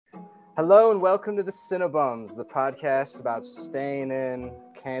Hello and welcome to the Cinebums, the podcast about staying in,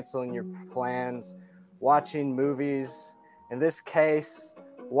 canceling your plans, watching movies. In this case,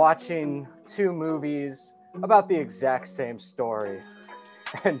 watching two movies about the exact same story.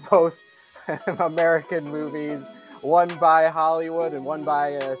 And both American movies, one by Hollywood and one by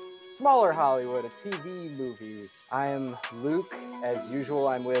a smaller Hollywood, a TV movie. I am Luke. As usual,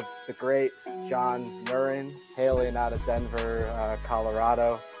 I'm with the great John Murrin, hailing out of Denver,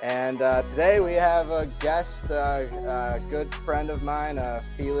 Colorado. And today we have a guest, a good friend of mine,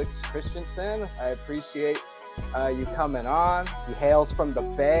 Felix Kristensson. I appreciate you coming on. He hails from the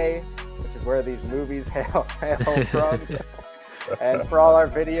Bay, which is where these movies hail from. And for all our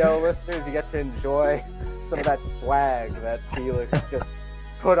video listeners, you get to enjoy some of that swag that Felix just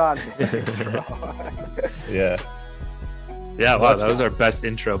put on this intro. Yeah, wow, that was our best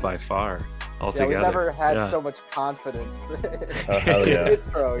intro by far altogether. Yeah, we never had so much confidence hell yeah. in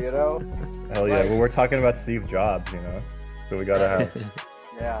intro, you know? Hell yeah. Well, we're talking about Steve Jobs, you know? So we gotta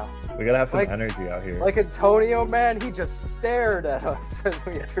have some energy out here. Like Antonio, man, he just stared at us as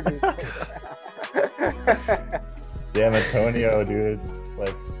we introduced him. Damn Antonio, dude.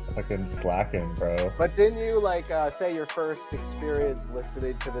 Like, fucking slacking, bro. But didn't you, say your first experience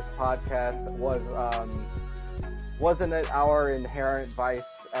listening to this podcast wasn't it our Inherent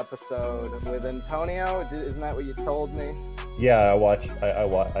Vice episode with Antonio? Isn't that what you told me? Yeah, I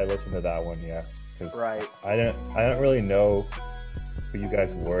listened to that one, yeah. Right. I didn't really know who you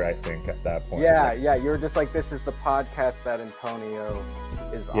guys were, I think, at that point. Yeah, you were just like, this is the podcast that Antonio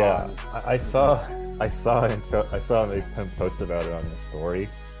is on. Yeah, I saw him post about it on the story.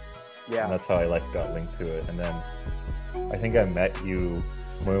 Yeah. And that's how I got linked to it. And then I think I met you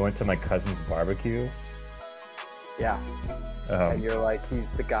when we went to my cousin's barbecue. Yeah. And you're like,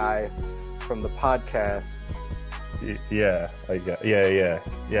 he's the guy from the podcast. Yeah.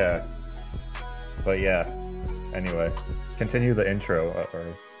 But yeah. Anyway, continue the intro.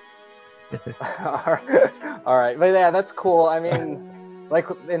 All right. But yeah, that's cool. I mean,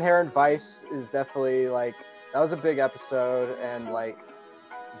 Inherent Vice is definitely that was a big episode, and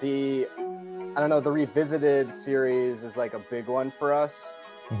the Revisited series is a big one for us.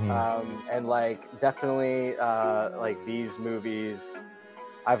 Mm-hmm. And definitely these movies,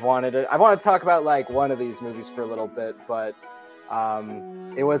 I want to talk about one of these movies for a little bit, but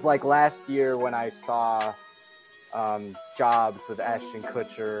it was last year when I saw Jobs with Ashton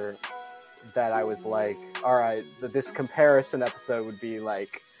Kutcher that I was like, all right, this comparison episode would be a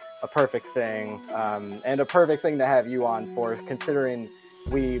perfect thing, and a perfect thing to have you on for, considering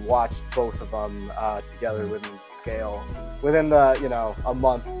we watched both of them together within a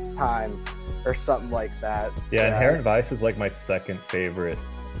month's time or something like that. Yeah, Inherent Vice is my second favorite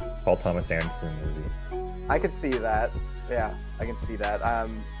Paul Thomas Anderson movie. I could see that. Yeah, I can see that.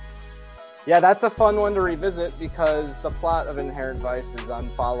 Yeah, that's a fun one to revisit because the plot of Inherent Vice is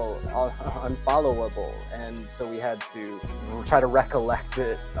unfollowable, and so we had to try to recollect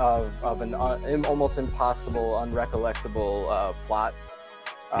it of an almost impossible, unrecollectable plot.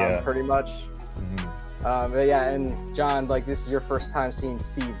 Pretty much. Mm-hmm. But yeah, and John, this is your first time seeing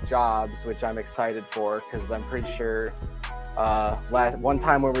Steve Jobs, which I'm excited for because I'm pretty sure one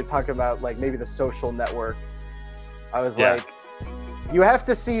time when we were talking about maybe The Social Network, I was you have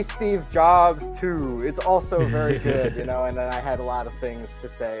to see Steve Jobs too. It's also very good, and then I had a lot of things to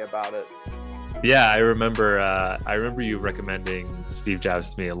say about it. Yeah, I remember you recommending Steve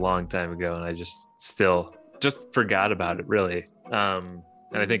Jobs to me a long time ago, and I just forgot about it, really.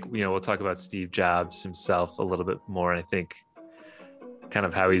 And I think, we'll talk about Steve Jobs himself a little bit more. And I think kind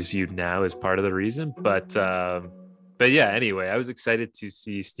of how he's viewed now is part of the reason. But yeah, anyway, I was excited to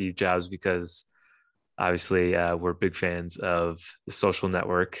see Steve Jobs because obviously we're big fans of The Social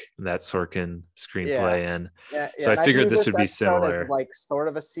Network and that Sorkin screenplay. Yeah. And so I figured this would be similar. As sort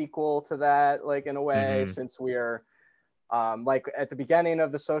of a sequel to that, in a way, mm-hmm. Since we're at the beginning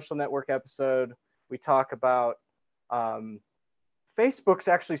of The Social Network episode, we talk about Facebook's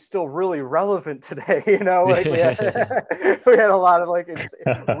actually still really relevant today, we had a lot of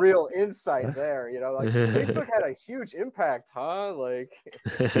real insight there, Facebook had a huge impact, huh?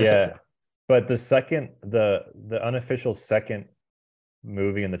 Yeah, but the unofficial second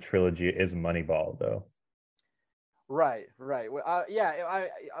movie in the trilogy is Moneyball, though. Right. I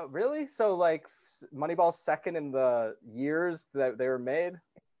really? So Moneyball's second in the years that they were made?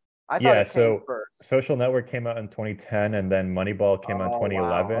 I thought it came first. Social Network came out in 2010, and then Moneyball came out in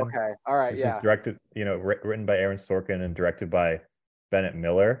 2011. Wow. Okay, all right, This was directed, written by Aaron Sorkin and directed by Bennett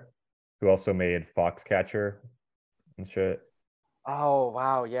Miller, who also made Foxcatcher and shit. Oh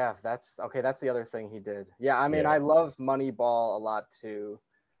wow, yeah, that's the other thing he did. Yeah, I mean, I love Moneyball a lot too.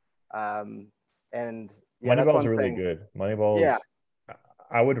 And yeah, that's Moneyball's one really thing. good. Yeah, Moneyball's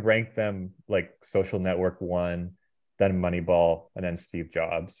I would rank them like Social Network one, then Moneyball, and then Steve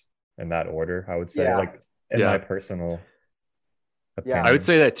Jobs in that order, I would say. yeah, Like in my Yeah. personal yeah. I would opinion.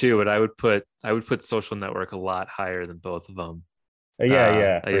 say that too, but I would put Social Network a lot higher than both of them. Yeah,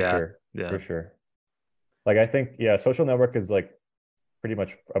 yeah, for Yeah, sure. yeah, For sure. Like I think, yeah, Social Network is like pretty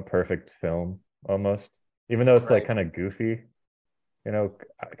much a perfect film almost. Even though it's like Right. kind of goofy,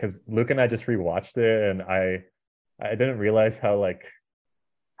 because Luke and I just rewatched it and I didn't realize how like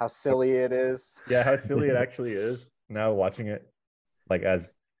How silly it is. yeah, how silly it actually is now watching it like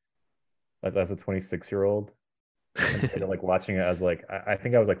as a 26-year-old compared to like watching it as like I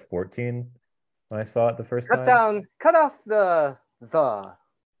think I was like 14 when I saw it the first time. Cut off the,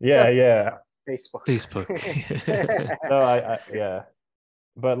 Yeah, just yeah. Facebook. Facebook. No, I yeah.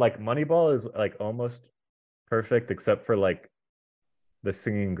 But like Moneyball is like almost perfect except for like the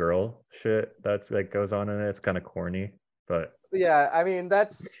singing girl shit that's like goes on in it. It's kind of corny, but Yeah, I mean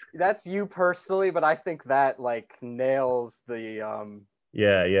that's you personally, but I think that like nails the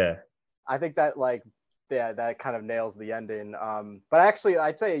yeah, yeah. I think that like yeah, that kind of nails the ending. But actually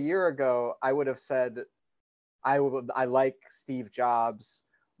I'd say a year ago I would have said I like Steve Jobs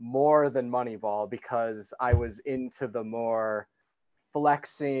more than Moneyball because I was into the more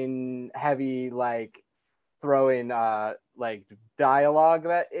flexing heavy like throwing like dialogue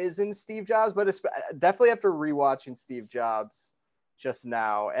that is in Steve Jobs, but it's definitely after rewatching Steve Jobs just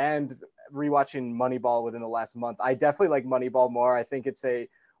now and rewatching Moneyball within the last month, I definitely like Moneyball more. I think it's a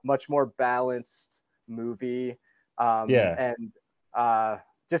much more balanced movie, Yeah. and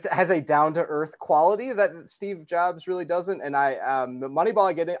just has a down to earth quality that Steve Jobs really doesn't. And Moneyball,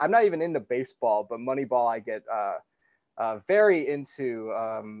 I get it. I'm not even into baseball, but Moneyball, I get very into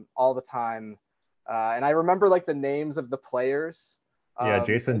all the time. And I remember like the names of the players. Yeah,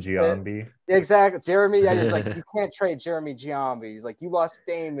 Jason And shit. Giambi. Yeah, exactly. Jeremy, yeah, he's like, you can't trade Jeremy Giambi. He's like, you lost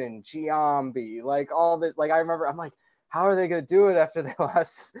Damon Giambi. Like all this. Like I remember, I'm like, how are they gonna do it after they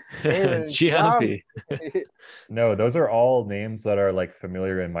lost Damon and Giambi? Giambi. No, those are all names that are like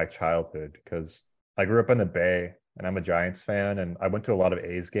familiar in my childhood because I grew up in the Bay and I'm a Giants fan and I went to a lot of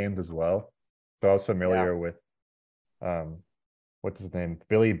A's games as well. So I was Yeah, familiar with um what's his name?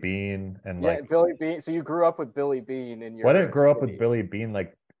 Billy Bean and yeah, like Billy Bean. So you grew up with Billy Bean in well, I didn't your grow up with city, Billy Bean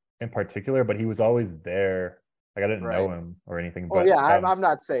like in particular, but he was always there. Like I didn't right? know him or anything, Well, but yeah, I'm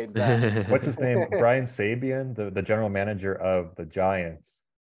not saying that. what's his name? Brian Sabian, the general manager of the Giants.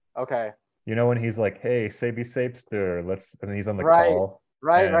 Okay, You know when he's like, "Hey, Sabi Sapester, let's," and he's on the right, call,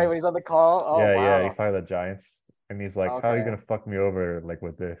 right. and When he's on the call, oh yeah, wow, he's talking to the Giants, and he's like, "How are you okay. gonna fuck me over like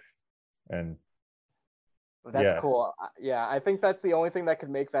with this?" And That's yeah, cool. Yeah, I think that's the only thing that could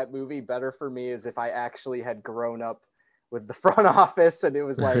make that movie better for me is if I actually had grown up with the front office and it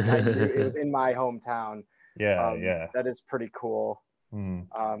was like I knew it was in my hometown. yeah, yeah. That is pretty cool. Hmm.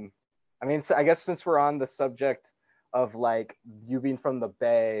 Um, I mean, so I guess since we're on the subject of like you being from the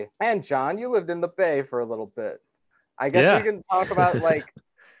Bay, and John, you lived in the Bay for a little bit. I guess we Yeah. can talk about like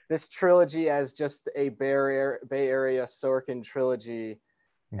this trilogy as just a Bay Area Sorkin trilogy,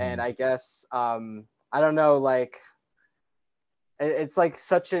 and Hmm. I guess I don't know, like it's like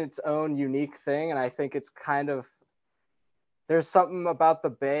such its own unique thing, and I think it's kind of there's something about the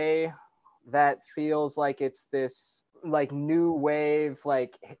Bay that feels like it's this like new wave,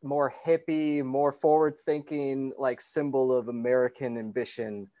 like more hippie, more forward thinking, like symbol of American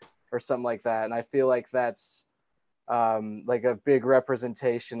ambition or something like that. And I feel like that's like a big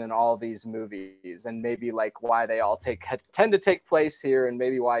representation in all these movies, and maybe like why they all tend to take place here, and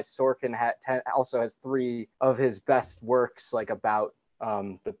maybe why Sorkin also has three of his best works like about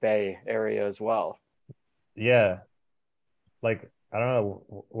the Bay Area as well. Yeah, like I don't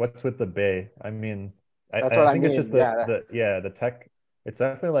know what's with the Bay. I mean, That's what I I think it's just mean. Yeah, the tech. It's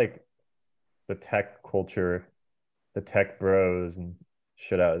definitely like the tech culture, the tech bros and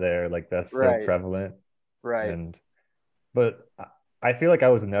shit out there. Like that's so right, prevalent. right. And but I feel like I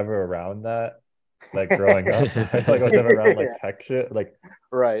was never around that like growing up. I feel like I was never around like Yeah, tech shit.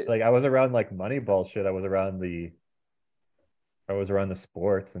 right. Like I was around like Moneyball shit. I was around the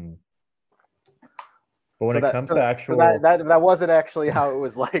sports and but when So it that comes to so so that actual that that wasn't actually how it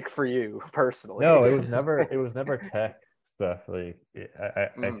was like for you personally. no, it was never tech stuff. Like I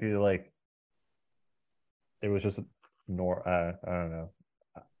Mm, feel like it was just nor I don't know.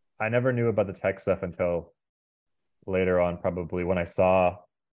 I never knew about the tech stuff until later on, probably when I saw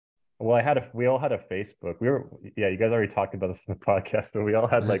well, we all had a Facebook. Yeah, you guys already talked about this in the podcast, but we all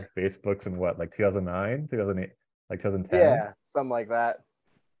had like Facebooks in what, like 2009, 2008, like 2010. yeah, something like that.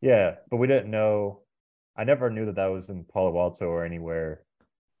 Yeah, but we didn't know. I never knew that that was in Palo Alto or anywhere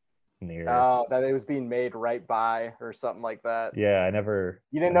near. Oh, that it was being made right by or something like that. Yeah,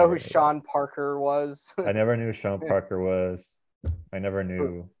 You didn't know who Sean Parker was? I never knew who Sean Parker was. I never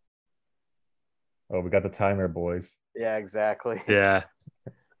knew. Oh, we got the timer, boys. Yeah, exactly. Yeah.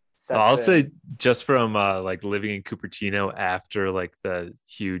 I'll say just from like living in Cupertino after like the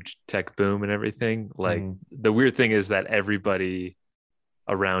huge tech boom and everything, like the weird thing is that everybody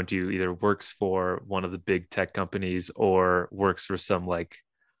around you either works for one of the big tech companies or works for some like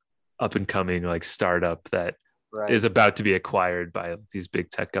up and coming like startup that is about to be acquired by these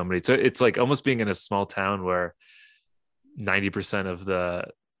big tech companies. So it's like almost being in a small town where 90% of the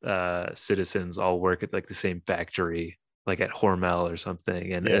citizens all work at like the same factory, like at Hormel or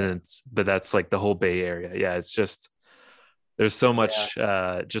something. And it's, but that's like the whole Bay Area. Yeah. It's just, there's so much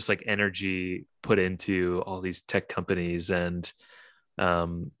just like energy put into all these tech companies and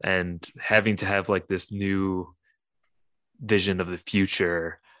having to have like this new vision of the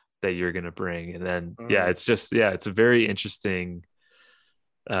future that you're going to bring. And then, it's just, it's a very interesting,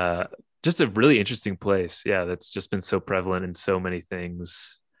 just a really interesting place. Yeah. That's just been so prevalent in so many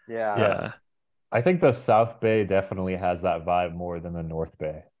things. Yeah. I think the South Bay definitely has that vibe more than the North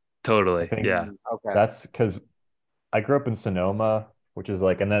Bay. Totally. Yeah. Okay. That's because I grew up in Sonoma, which is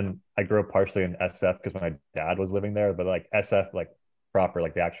like, and then I grew up partially in SF because my dad was living there, but like SF, like proper,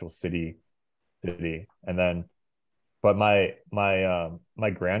 like the actual city. And then, but my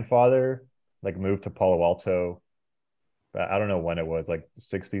grandfather like moved to Palo Alto. I don't know when it was, like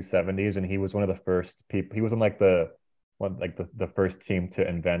 60s, 70s, and he was one of the first people. He was in like the first team to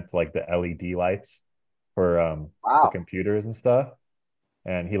invent like the LED lights for computers and stuff.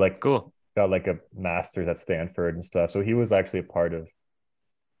 And he like got like a master's at Stanford and stuff. So he was actually a part of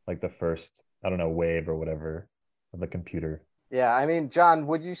like the first, I don't know, wave or whatever of the computer. Yeah, I mean, John,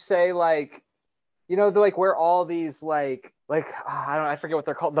 would you say like, you know, like where all these I forget what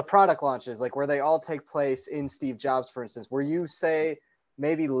they're called, the product launches, like where they all take place in Steve Jobs, for instance, were you say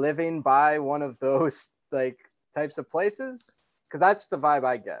maybe living by one of those like types of places? Because that's the vibe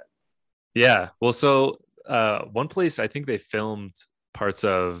I get. Yeah. Well, so one place I think they filmed parts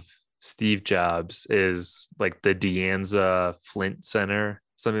of Steve Jobs is like the De Anza Flint Center,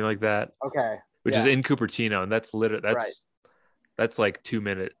 something like that. Okay. Which is in Cupertino, and that's that's like a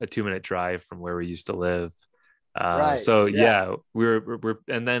 2-minute drive from where we used to live. So we're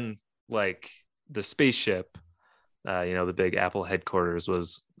and then like the spaceship, the big Apple headquarters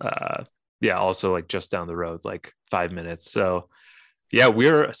was also like just down the road, like 5 minutes. So yeah,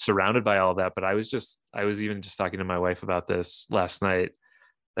 we're surrounded by all that. But I was even just talking to my wife about this last night,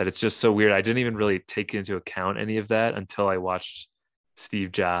 that it's just so weird. I didn't even really take into account any of that until I watched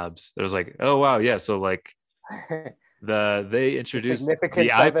Steve Jobs. It was like, oh wow, yeah. So like they introduced the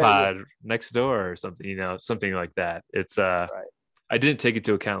iPod next door or something, something like that. It's I didn't take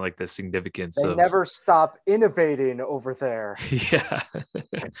into account like the significance they never stop innovating over there. Yeah.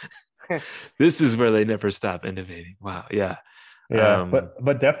 This is where they never stop innovating. Wow. Yeah. Yeah.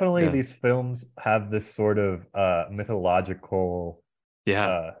 But definitely these films have this sort of mythological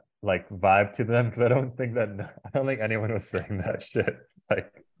like vibe to them, because I don't think anyone was saying that shit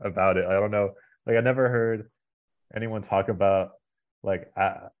like about it. I don't know. Like I never heard anyone talk about like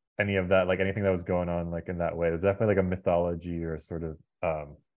any of that, like anything that was going on like in that way. There's definitely like a mythology or sort of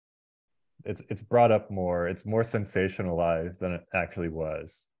it's brought up more. It's more sensationalized than it actually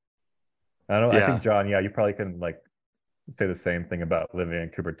was. I think John, you probably can like say the same thing about living in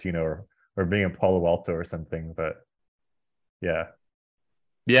Cupertino or being in Palo Alto or something, but yeah.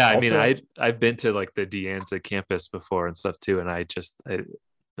 Yeah, I mean, I've been to like the De Anza campus before and stuff too, and it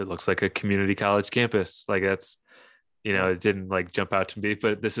looks like a community college campus. Like that's, it didn't like jump out to me,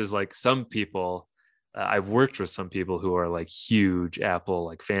 but this is like some people. I've worked with some people who are like huge Apple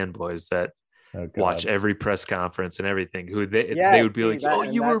like fanboys that watch every press conference and everything. Who they would be like, "Oh,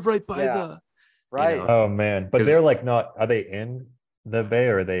 you were right by the right." Oh man, but they're like not. Are they in the Bay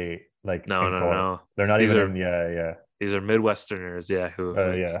or are they like no? They're not even in. These are Midwesterners, who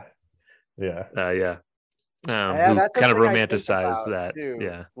kind of romanticize that. Too.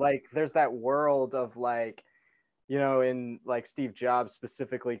 Yeah. Like there's that world of like, in like Steve Jobs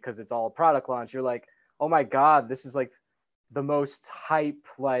specifically, because it's all product launch. You're like, oh my God, this is like the most hype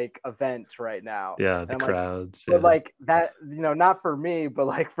like event right now. Yeah, the crowds. But like that, not for me, but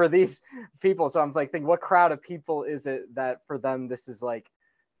like for these people. So I'm like thinking, what crowd of people is it that for them this is like,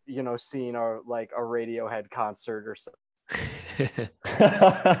 seeing a Radiohead concert or something.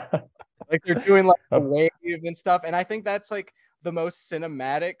 Like they're doing like a wave and stuff. And I think that's like the most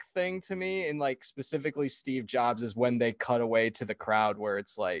cinematic thing to me in like specifically Steve Jobs is when they cut away to the crowd where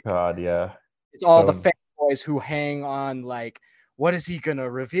it's like, God, yeah. It's all the fanboys who hang on like what is he gonna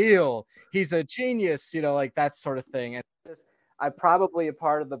reveal? He's a genius, you know, like that sort of thing. And this, I probably a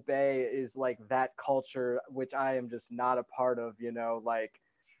part of the Bay is like that culture, which I am just not a part of, you know, like,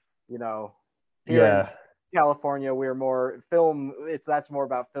 you know, here in California, we're more film. That's more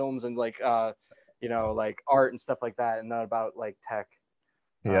about films and like, you know, like art and stuff like that, and not about like tech.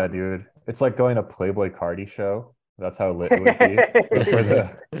 Yeah, dude. It's like going to Playboy Cardi show. That's how lit it would be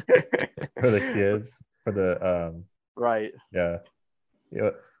for the kids, for the right. Yeah. You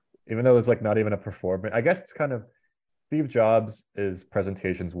know, even though it's like not even a performance. I guess it's kind of Steve Jobs'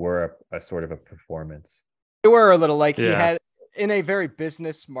 presentations were a sort of a performance. They were a little like he Yeah. had in a very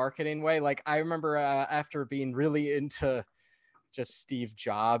business marketing way. Like I remember Uh-huh. being really into just Steve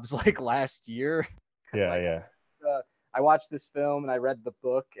Jobs like last year. Yeah, Like, yeah. I watched this film and I read the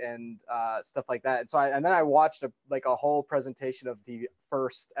book and stuff like that. And so and then I watched a whole presentation of the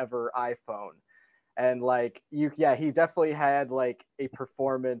first ever iPhone. And like he definitely had like a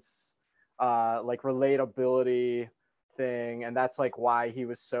performance, like relatability thing, and that's like why he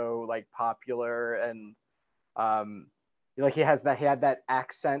was so like popular. And like he had that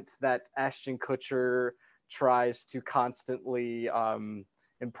accent that Ashton Kutcher tries to constantly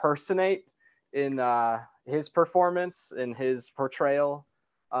impersonate in his performance, in his portrayal.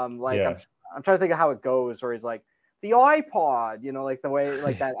 Like Yeah. I'm trying to think of how it goes, where he's like the iPod, you know, like the way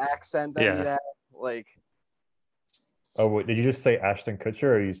like that accent that he Yeah. had, like Oh, wait, did you just say Ashton Kutcher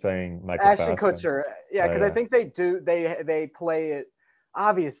or are you saying Michael Ashton Fassbender? Kutcher. Yeah, Oh, because I yeah. think they play it.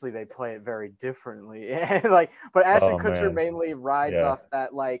 Obviously, they play it very differently. Like, but Ashton Oh, Kutcher man. mainly rides Yeah. off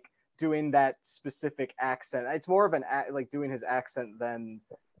that like doing that specific accent. It's more of an like doing his accent than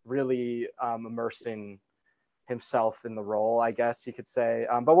really immersing himself in the role, I guess you could say.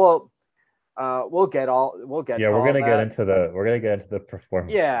 But we'll get Yeah, to we're all gonna get that. into the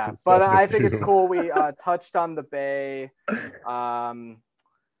performance Yeah, but side of I it think it's too. cool. We touched on the Bay, and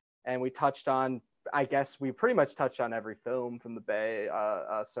we touched on. I guess we pretty much touched on every film from the Bay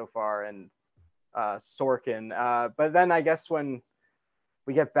so far, and Sorkin. But then I guess when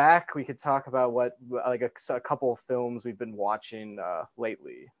we get back, we could talk about what like a couple of films we've been watching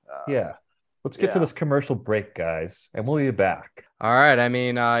lately. Yeah. Let's get to this commercial break, guys, and we'll be back. All right. I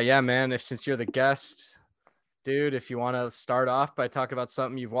mean, yeah, man. Since you're the guest, dude, if you want to start off by talking about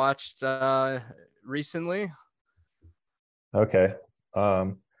something you've watched recently. Okay.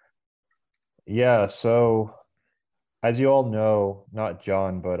 Yeah, so as you all know, not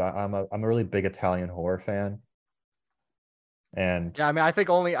John, but I'm a really big Italian horror fan. And Yeah, I mean, I think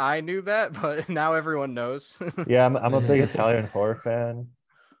only I knew that, but now everyone knows. yeah, I'm a big Italian horror fan.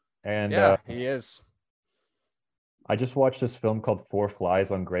 And Yeah, he is. I just watched this film called Four Flies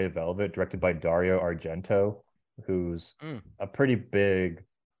on Grey Velvet, directed by Dario Argento, who's a pretty big,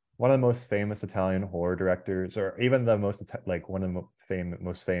 one of the most famous Italian horror directors, or even the most like one of the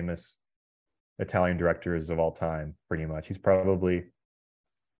most famous Italian directors of all time, pretty much. He's probably,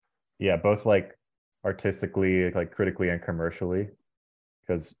 yeah, both like artistically, like critically and commercially,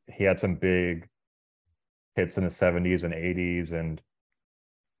 because he had some big hits in the 70s and 80s. And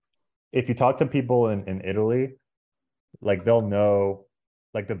if you talk to people in Italy, like they'll know,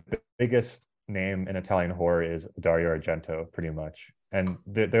 like the biggest name in Italian horror is Dario Argento, pretty much. And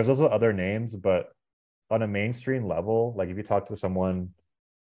there's also other names, but on a mainstream level, like if you talk to someone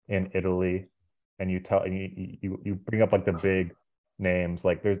in Italy and you bring up like the big names,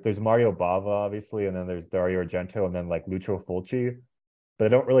 like there's Mario Bava obviously, and then there's Dario Argento, and then like Lucio Fulci, but I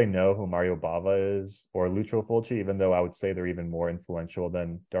don't really know who Mario Bava is or Lucio Fulci, even though I would say they're even more influential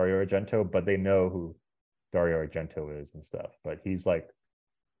than Dario Argento, but they know who Dario Argento is and stuff. But he's like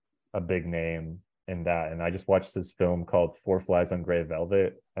a big name in that. And I just watched this film called Four Flies on Grey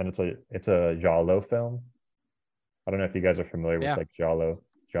Velvet, and it's a giallo film. I don't know if you guys are familiar with like giallo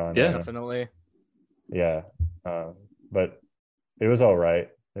genre. Yeah, definitely. Yeah, but it was all right.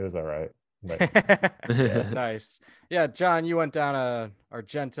 It was all right. But, yeah. Nice. Yeah, John, you went down a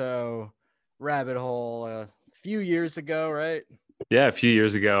Argento rabbit hole a few years ago, right? Yeah, a few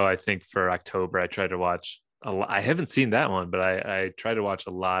years ago, I think for October, I tried to watch I haven't seen that one, but I tried to watch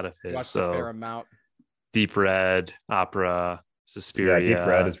a lot of his. Watched a fair amount. Deep Red, Opera, Suspiria. Yeah, Deep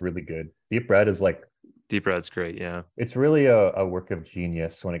Red is really good. Deep Red is like Deep Red's great. Yeah, it's really a work of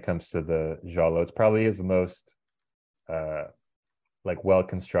genius when it comes to the giallo. It's probably his most like well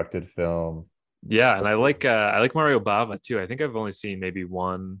constructed film. Yeah, and I like Mario Bava too. I think I've only seen maybe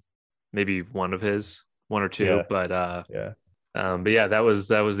one of his, one or two, Yeah. but Yeah. but yeah, that was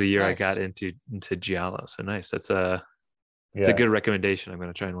the year I Nice. got into giallo. So nice. It's a good recommendation. I'm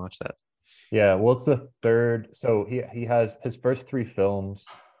going to try and watch that. Yeah, well, it's the third. So he has his first three films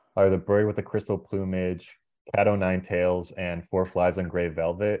are The Bird with the Crystal Plumage, Cat O' Nine Tails and Four Flies on Grey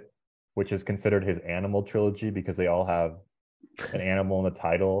Velvet, which is considered his animal trilogy because they all have an animal in the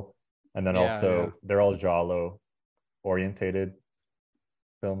title, and then also they're all giallo orientated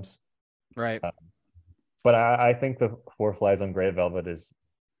films. Right. But I think the Four Flies on Grey Velvet is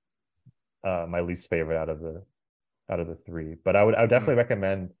my least favorite out of the three. But I would definitely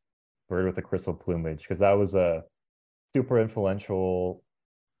recommend Bird with the Crystal Plumage because that was a super influential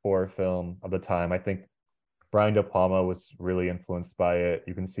horror film of the time. I think Brian De Palma was really influenced by it.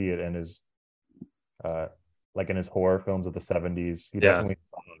 You can see it in his like in his horror films of the 70s. You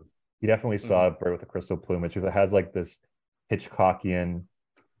definitely saw Bird with the Crystal Plumage because it has like this Hitchcockian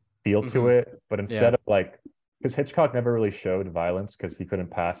feel to it, but instead of like, because Hitchcock never really showed violence because he couldn't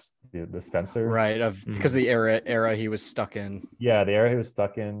pass the censors, right? Because of the era he was stuck in. Yeah, the era he was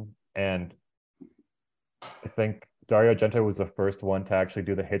stuck in, and I think Dario Argento was the first one to actually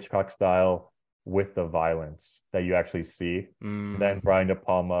do the Hitchcock style with the violence that you actually see. And then Brian De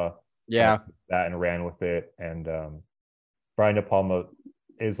Palma, that and ran with it, and Brian De Palma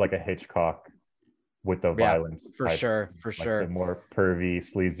is like a Hitchcock with the violence for type, sure the more pervy,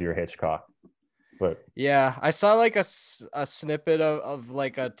 sleazier Hitchcock. But yeah, I saw like a snippet of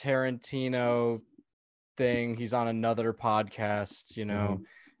like a Tarantino thing. He's on another podcast, you know,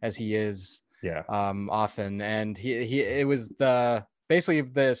 as he is often, and it was basically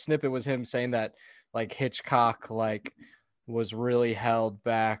the snippet was him saying that like Hitchcock like was really held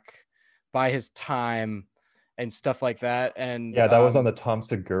back by his time and stuff like that. And that was on the Tom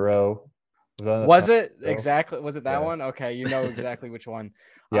Segura. Was it exactly? Was it that one? Okay, you know exactly which one.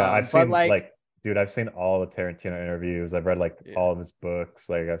 I've seen like dude, I've seen all the Tarantino interviews. I've read like all of his books.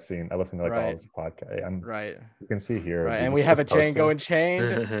 Like I listened to like all of his podcasts. You can see here. Right, and we have a Django Unchained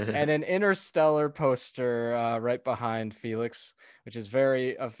and an Interstellar poster right behind Felix, which is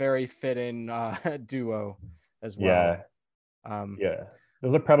a very fitting duo as well.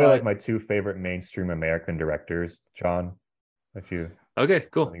 Those are probably like my two favorite mainstream American directors, John. If you okay,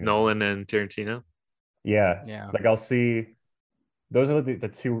 cool. Nolan and Tarantino. Like I'll see. Those are the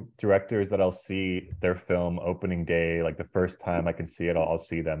two directors that I'll see their film opening day. Like the first time I can see it, I'll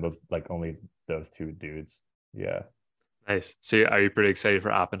see them. Those like only those two dudes. Yeah. Nice. So are you pretty excited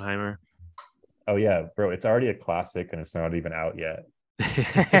for Oppenheimer? Oh yeah, bro! It's already a classic, and it's not even out yet.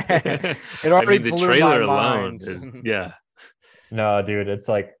 It already the blew trailer my alone mind. is No, dude, it's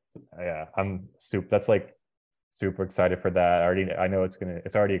like I'm super. That's like super excited for that. I know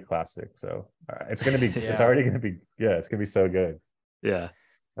it's already a classic, so it's gonna be. It's already gonna be. Yeah, it's gonna be so good. Yeah.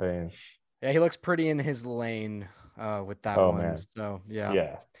 I mean, he looks pretty in his lane with that one. Man. So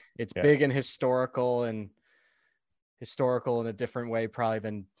it's big and historical in a different way probably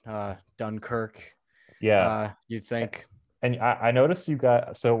than Dunkirk. You'd think. And I noticed you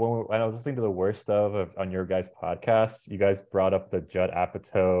got when I was listening to the worst on your guys' podcast, you guys brought up the Judd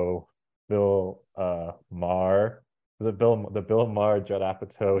Apatow, Bill Maher. Was it the Bill Maher, Judd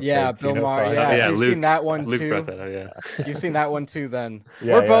Apatow? Yeah, Bill Maher. Yeah, so you've seen that one Luke too. Brought that up, You've seen that one too. Then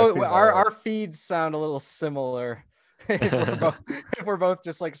we're both our feeds sound a little similar. if we're both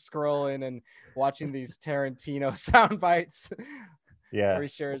just like scrolling and watching these Tarantino sound bites. Where he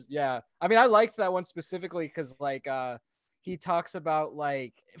shares. Yeah, I mean, I liked that one specifically because like he talks about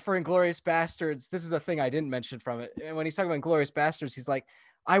like for Inglourious Bastards. This is a thing I didn't mention from it. And when he's talking about Inglourious Bastards, he's like,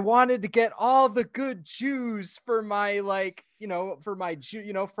 I wanted to get all the good Jews for my like, for my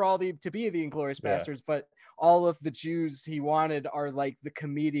Jew, for all to be the Inglourious Bastards, but all of the Jews he wanted are like the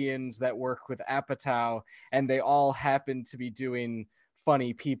comedians that work with Apatow, and they all happen to be doing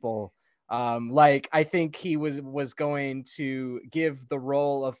funny people. Like I think he was going to give the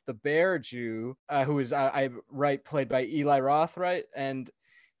role of the bear Jew, who is played by Eli Roth, right? And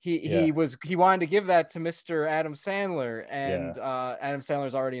he wanted to give that to Mr. Adam Sandler, and Adam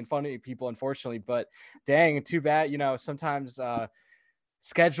Sandler's already in funny people, unfortunately. But dang, too bad. Sometimes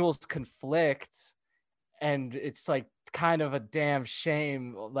schedules conflict, and it's like kind of a damn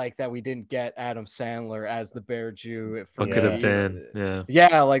shame like that we didn't get Adam Sandler as the bear Jew. What could have been?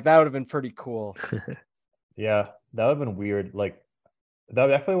 Like that would have been pretty cool. Yeah, that would have been weird. Like that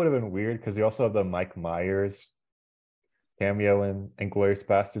definitely would have been weird because you also have the Mike Myers cameo in Inglourious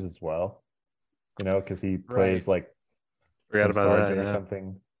Bastards as well, because he plays like forgot about sergeant that, or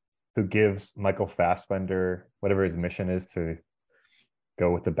something, who gives Michael Fassbender whatever his mission is to go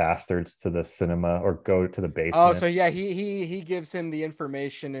with the bastards to the cinema or go to the basement. Oh, so he gives him the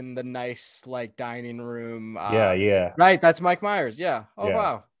information in the nice like dining room. Right, that's Mike Myers. Yeah. Oh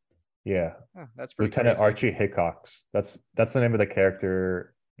wow. Yeah. Oh, that's pretty Lieutenant crazy. Archie Hickox. That's the name of the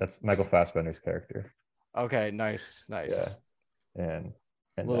character. That's Michael Fassbender's character. Okay, nice. Yeah, and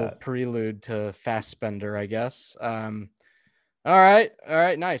And little that. prelude to Fassbender, I guess. All right,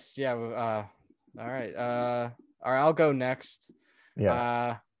 nice. Yeah. All right. All right, I'll go next.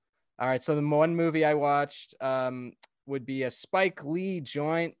 Yeah. All right. So the one movie I watched would be a Spike Lee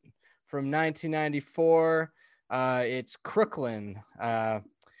joint from 1994. It's Crooklyn,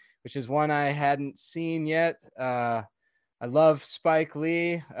 which is one I hadn't seen yet. I love Spike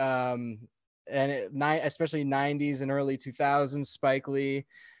Lee, especially 90s and early 2000s Spike Lee.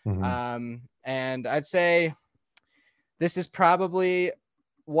 Mm-hmm. And I'd say this is probably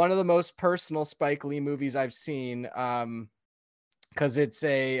one of the most personal Spike Lee movies I've seen, because it's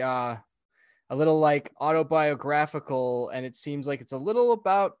a little like autobiographical, and it seems like it's a little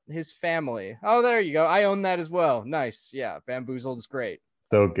about his family. Oh, there you go. I own that as well. Nice. Yeah, Bamboozled is great.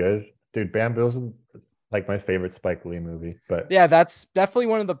 So good, dude. Bamboozled is like my favorite Spike Lee movie. But yeah, that's definitely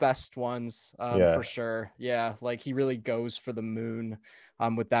one of the best ones, Yeah. for sure. Yeah, like he really goes for the moon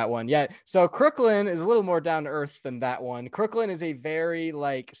with that one. Yeah, so Crooklyn is a little more down to earth than that one. Crooklyn is a very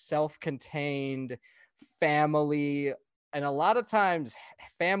like self-contained family, and a lot of times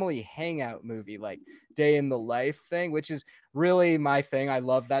family hangout movie, like day in the life thing, which is really my thing. I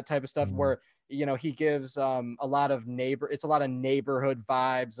love that type of stuff where he gives a lot of neighborhood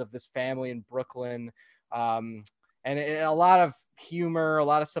vibes of this family in Brooklyn, and a lot of humor, a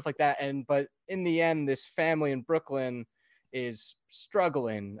lot of stuff like that. But in the end, this family in Brooklyn is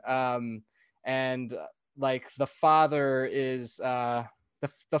struggling, and like the father is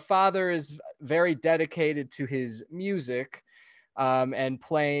the father is very dedicated to his music, and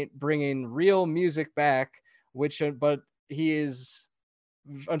bringing real music back, but he is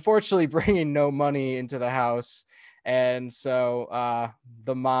unfortunately bringing no money into the house. And so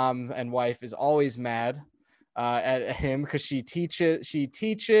the mom and wife is always mad at him because she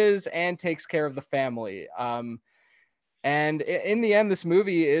teaches and takes care of the family. And in the end, this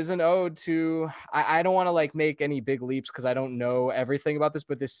movie is an ode to, I don't want to like make any big leaps because I don't know everything about this,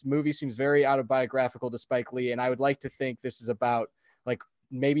 but this movie seems very autobiographical to Spike Lee. And I would like to think this is about like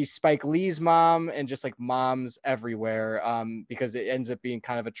maybe Spike Lee's mom and just like moms everywhere, because it ends up being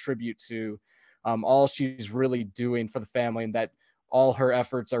kind of a tribute to all she's really doing for the family, and that all her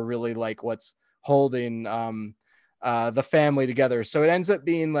efforts are really like what's holding the family together. So it ends up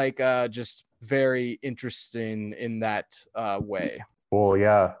being like just very interesting in that way. Well,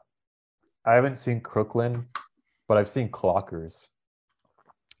 yeah. I haven't seen Crooklyn, but I've seen Clockers.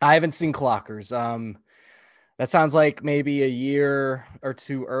 I haven't seen Clockers. That sounds like maybe a year or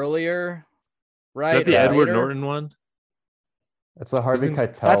two earlier, right? Is that the Or Edward later? Norton one? It's a Harvey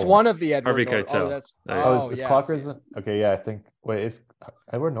Keitel. That's one of the Edward Harvey Norton. Keitel. Oh, that's Is yes. Clockers? Okay, yeah, I think. Wait, is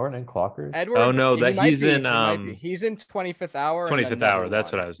Edward Norton in Clockers? Edward. Oh no, that he's in he's in 25th Hour. 25th Hour.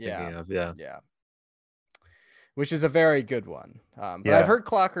 That's what I was thinking of. Yeah. Yeah. Which is a very good one. But Yeah. I've heard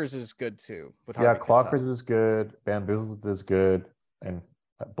Clockers is good too. With Yeah, Harvey Clockers Keitel. is good. Bamboozled is good, and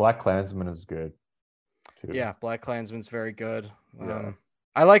Black Klansman is good too. Yeah, Black Klansman's very good. Yeah.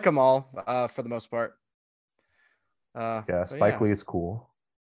 I like them all for the most part. Yeah, Spike Lee is cool.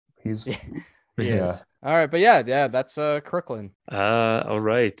 He's yeah. All right, but yeah, that's Crooklyn. All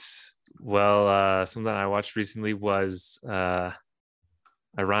right. Well, something I watched recently was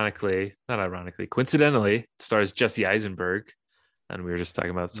coincidentally, it stars Jesse Eisenberg, and we were just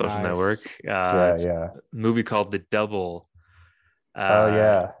talking about Social Network. It's a movie called The Double.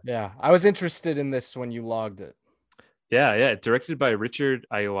 Yeah, I was interested in this when you logged it. Yeah, directed by Richard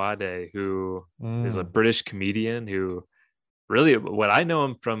Ayoade, who is a British comedian who really, what I know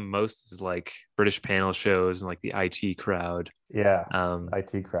him from most is like British panel shows and like the IT Crowd.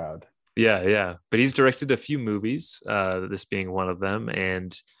 IT Crowd. Yeah. But he's directed a few movies, this being one of them.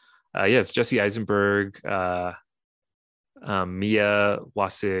 And it's Jesse Eisenberg, Mia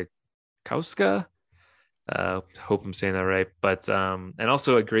Wasikowska. Hope I'm saying that right. But and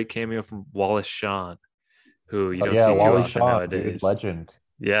also a great cameo from Wallace Shawn, who you don't see too often nowadays. Legend.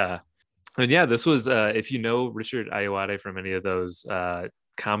 Yeah. And yeah, this was if you know Richard Ayoade from any of those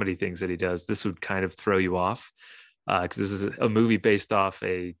comedy things that he does, this would kind of throw you off, because this is a movie based off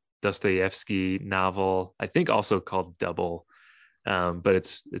a Dostoevsky novel, I think also called Double. But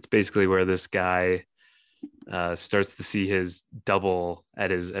it's basically where this guy starts to see his double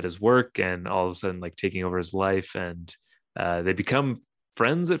at his work, and all of a sudden like taking over his life, and they become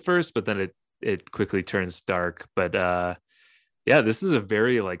friends at first, but then it quickly turns dark. But this is a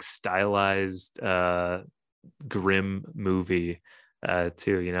very like stylized grim movie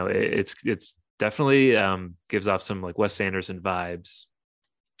too. You know, it's definitely gives off some like Wes Anderson vibes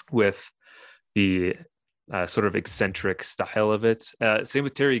with the sort of eccentric style of it. Same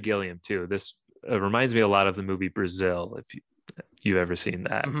with Terry Gilliam too. This reminds me a lot of the movie Brazil. If you've ever seen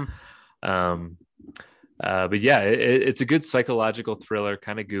that. Mm-hmm. But yeah, it's a good psychological thriller,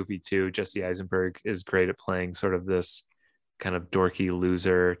 kind of goofy too. Jesse Eisenberg is great at playing sort of this kind of dorky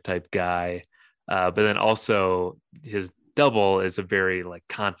loser type guy. But then also his double is a very like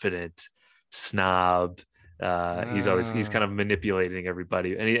confident snob. He's kind of manipulating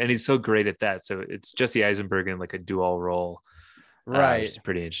everybody, and he's so great at that. So it's Jesse Eisenberg in like a dual role, Right. which is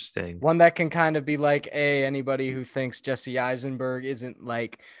pretty interesting. One that can kind of be like, anybody who thinks Jesse Eisenberg isn't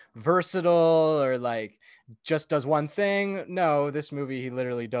like versatile or like just does one thing. No, this movie, he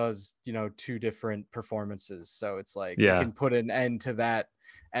literally does, two different performances. So it's like, you can put an end to that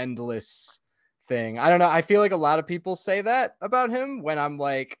endless thing. I don't know. I feel like a lot of people say that about him when I'm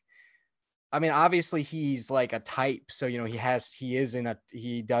like, I mean, obviously he's like a type. So,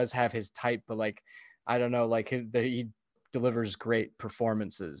 he does have his type, but like, I don't know, like he delivers great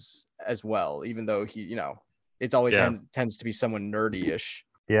performances as well, even though he, it's always tends to be someone nerdy-ish.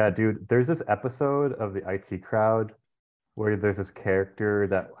 Yeah, dude, there's this episode of the IT Crowd where there's this character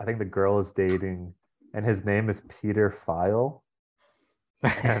that I think the girl is dating, and his name is Peter File.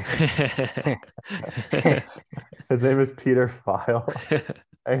 His name is Peter File.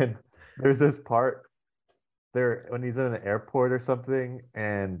 And there's this part there when he's in an airport or something,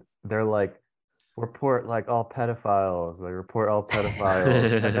 and they're like, report like all pedophiles, like report all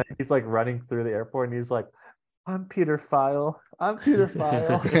pedophiles. And then he's like running through the airport and he's like, I'm Peter File. I'm Peter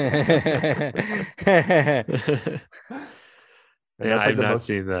File. Yeah, I've not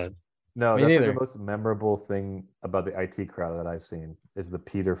seen that. No, that's like the most memorable thing about the IT Crowd that I've seen is the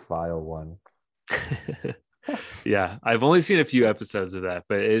Peter File one. Yeah, I've only seen a few episodes of that,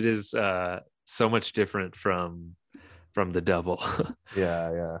 but it is so much different from the double.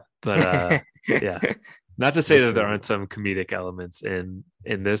 Yeah. But yeah, not to say that there aren't some comedic elements in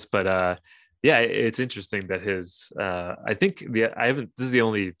this, but yeah, it's interesting that his I think this is the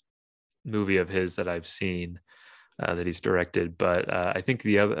only movie of his that I've seen that he's directed, but I think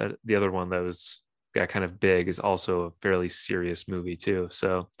the other one that got kind of big is also a fairly serious movie too.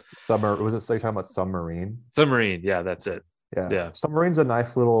 So was it talking about Submarine? Submarine, yeah, that's it. Yeah. Submarine's a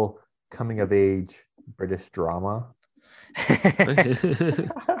nice little coming of age British drama.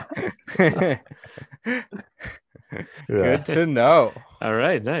 Good to know. All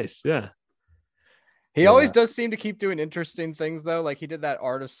right, nice. Yeah. He always does seem to keep doing interesting things though. Like he did that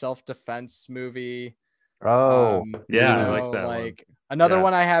Art of Self-Defense movie. I like that like one. Another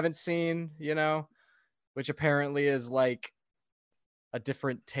one I haven't seen, which apparently is like a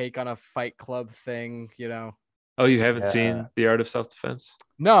different take on a Fight Club thing, Oh, you haven't seen The Art of Self-Defense?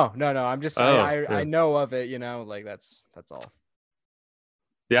 No. I'm just I know of it, like that's all.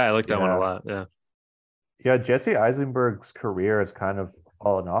 Yeah, I like that one a lot. Yeah. Yeah, Jesse Eisenberg's career has kind of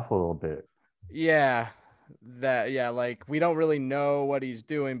fallen off a little bit. Yeah. Like we don't really know what he's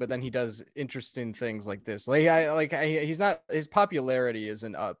doing, but then he does interesting things like this. He's not, his popularity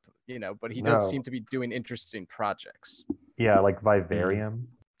isn't up, but he does seem to be doing interesting projects. Yeah, like Vivarium.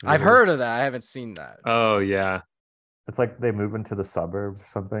 I've heard of that. I haven't seen that. Oh yeah. It's like they move into the suburbs or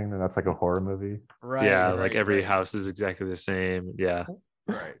something, and that's like a horror movie. Right. Yeah, like every house is exactly the same. Yeah.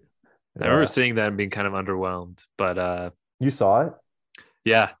 Right. I remember seeing that and being kind of underwhelmed, but you saw it?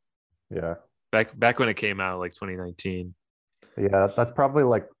 Yeah. Yeah. Back when it came out, like 2019. Yeah, that's probably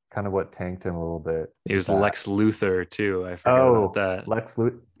like kind of what tanked him a little bit. He was Lex Luthor too. I forgot about that. Lex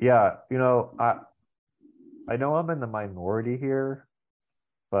Luthor. Yeah, I know I'm in the minority here,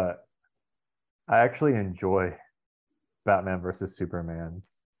 but I actually enjoy Batman versus Superman.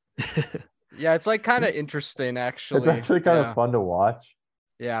 Yeah, it's like kind of interesting actually. It's actually kind of fun to watch.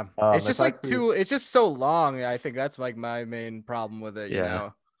 Yeah. It's just like it's just so long. I think that's like my main problem with it, you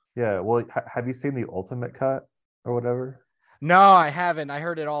know. Yeah, well, have you seen the Ultimate Cut or whatever? No, I haven't. I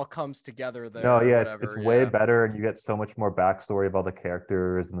heard it all comes together there. No, yeah, it's way better, and you get so much more backstory of all the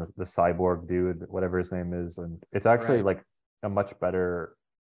characters and the cyborg dude, whatever his name is, and it's actually like a much better,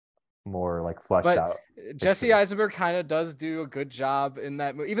 more like fleshed out. Jesse Eisenberg kind of does do a good job in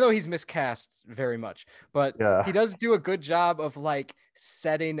that movie, even though he's miscast very much. But he does do a good job of like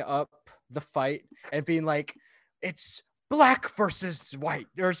setting up the fight and being like, it's black versus white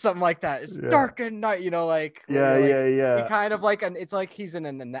or something like that. It's dark and night, like He kind of like it's like he's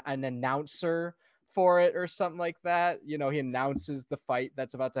an announcer for it or something like that. He announces the fight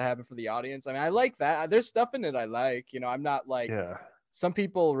that's about to happen for the audience. I mean, I like that. There's stuff in it I like. I'm not like some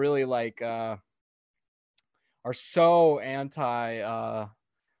people really like are so anti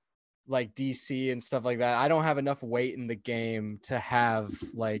like DC and stuff like that. I don't have enough weight in the game to have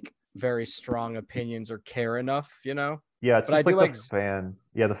like very strong opinions or care enough, Yeah, it's But I just do like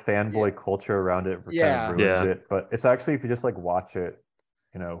like, the fanboy culture around it kind yeah. of ruins Yeah. it. But it's actually, if you just like watch it,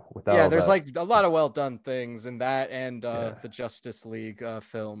 without Yeah, all there's that. like a lot of well done things in that and Yeah. the Justice League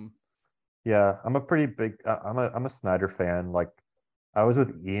film. Yeah, I'm a pretty big. I'm a Snyder fan. Like, I was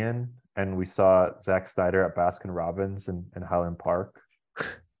with Ian and we saw Zack Snyder at Baskin Robbins in Highland Park,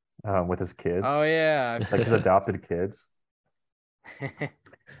 with his kids, Oh yeah. like his adopted kids.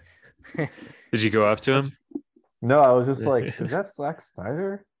 Did you go up to him? No, I was just like, is that Zack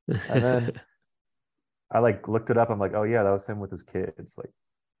Snyder? And then I like looked it up. I'm like, oh yeah, that was him with his kids. Like,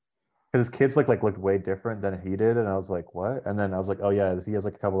 because his kids looked way different than he did, and I was like, what? And then I was like, oh yeah, he has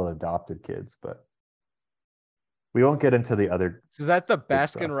like a couple of adopted kids, but we won't get into the other Is that the good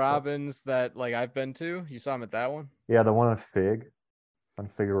stuff. Baskin Robbins that like I've been to? You saw him at that one? Yeah, the one on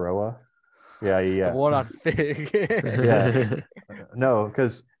Figueroa. Yeah, yeah. The one on Fig. Yeah. No,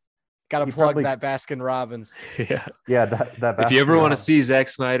 because Gotta he plug probably that Baskin Robbins. Yeah. yeah that If you Baskin ever want to Robbins. see Zack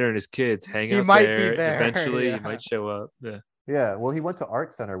Snyder and his kids hang He out might there, be there, eventually, yeah. he might show up. Yeah. Yeah, well, he went to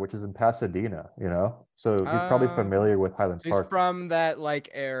Art Center, which is in Pasadena, so he's probably familiar with Highland So he's Park. from that like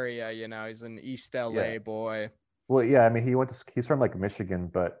area, He's an East LA Yeah. boy. Well, yeah, I mean, he's from like Michigan,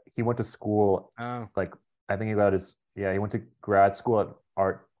 but he went to school, Oh. like, I think he went to grad school at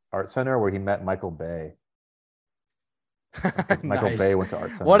Art Center where he met Michael Bay. Michael Nice. Bay went to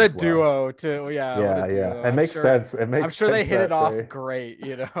Art Center What a as well. duo too. Yeah, what Yeah, a yeah. duo. It makes sense. It makes I'm sure they sense hit it that off they- great,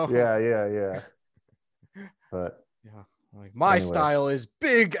 Yeah, yeah, yeah. But Yeah. Like my Anyway. style is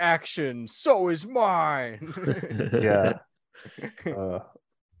big action, so is mine. yeah.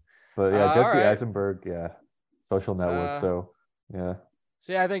 But yeah, Jesse alright. Eisenberg, yeah. Social Network. So yeah.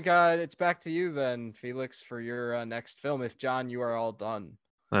 So yeah, I think it's back to you then, Felix, for your next film. If John, you are all done.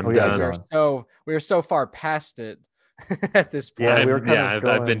 I'm Oh, yeah, done. John. We're so far past it at this point. Yeah, I've, we were kind of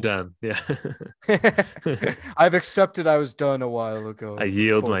I've been going- done. Yeah. I've accepted I was done a while ago. I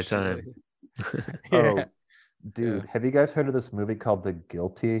yield my time. unfortunately. Oh, Yeah. dude, have you guys heard of this movie called The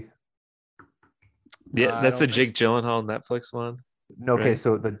Guilty? Yeah, I that's the don't Jake think so. Gyllenhaal Netflix one. No, okay, Right.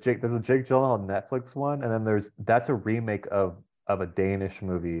 so there's a Jake Gyllenhaal Netflix one, and then that's a remake of a Danish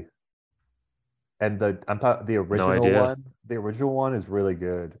movie. And I'm talking the original idea. one. The original one is really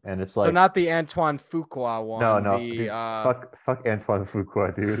good, and it's So like not the Antoine Fuqua one. no, the dude, fuck Antoine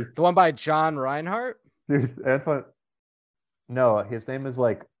Fuqua, dude. the one by John Reinhardt. Dude, Antoine. No, his name is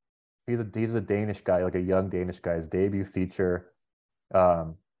like he's a Danish guy, like a young Danish guy. His debut feature,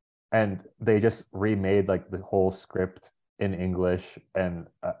 and they just remade like the whole script in English. And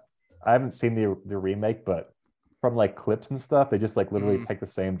I haven't seen the remake, but from like clips and stuff, they just like literally take the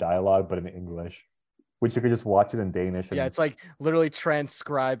same dialogue but in English, which you could just watch it in Danish. And, Yeah, it's like literally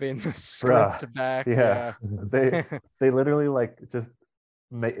transcribing the script back. yeah. They literally like just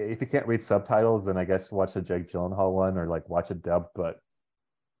if you can't read subtitles, then I guess watch the Jake Gyllenhaal one or like watch it dubbed. But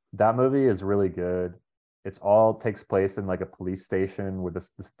that movie is really good. It's all takes place in like a police station where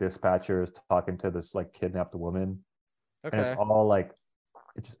this dispatcher is talking to this like kidnapped woman, and it's Okay. all like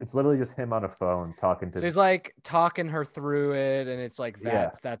it's literally just him on a phone talking to. So he's like talking her through it, and it's like that. Yeah.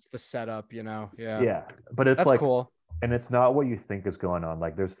 That's the setup, Yeah. Yeah, but it's That's like cool. and it's not what you think is going on.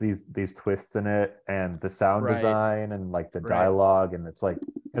 Like there's these twists in it, and the sound Right. design, and like the Right. dialogue, and it's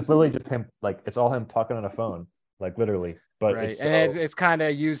literally just him. Like it's all him talking on a phone, like literally. But Right. it's And so, it's kind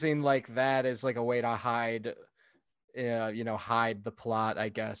of using like that as like a way to hide, hide the plot, I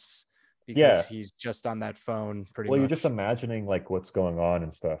guess, because Yeah. he's just on that phone pretty well, much. you're just imagining like what's going on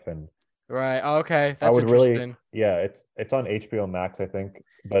and stuff, and Right. Oh, okay. I That's would interesting. really, yeah, it's on HBO Max, I think.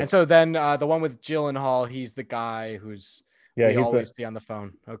 But And so then the one with Gyllenhaal, he's the guy who's yeah, we he's always see on the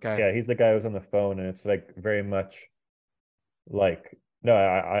phone. Okay. yeah, he's the guy who's on the phone, and it's like very much like no,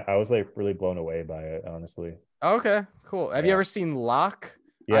 I was like really blown away by it, honestly. Okay. Cool. Have you Yeah. ever seen Locke?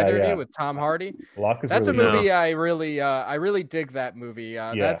 Yeah, Either of yeah. you with Tom Hardy? Locke is That's really a movie No. I really dig that movie.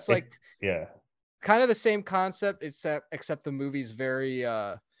 Yeah, That's like yeah. kind of the same concept, except the movie's very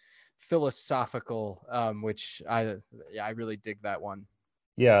philosophical, which I really dig that one.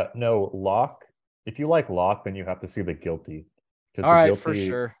 Yeah, no, Locke. If you like Locke, then you have to see The Guilty. Because All The right, for Guilty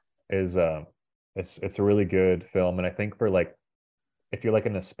sure. is it's a really good film, and I think for like if you're like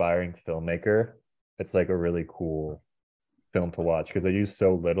an aspiring filmmaker, it's like a really cool film to watch because they use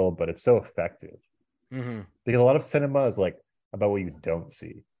so little, but it's so effective. Hmm. Because a lot of cinema is like about what you don't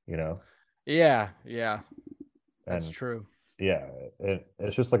see, Yeah, that's and true. yeah,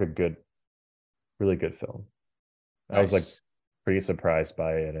 it's just like a really good film. I was like Nice. pretty surprised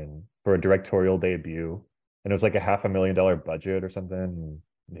by it, and for a directorial debut, and it was like a $500,000 budget or something.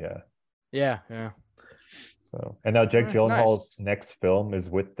 Yeah. Yeah. So, and now Jake Alright, Gyllenhaal's nice. next film is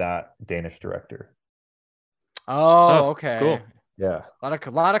with that Danish director. Oh, okay. Cool. Yeah. Lot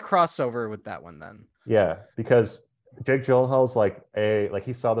of crossover with that one then. Yeah, because Jake Gyllenhaal's like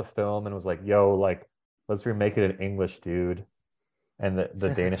he saw the film and was like, "Yo, like let's remake it in English, dude." And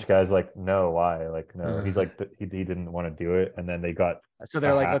the Danish guy's like, "No, why?" Like, no. He's like he didn't want to do it, and then they got So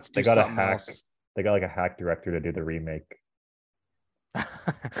they're like, let's do something else. They got like a hack director to do the remake.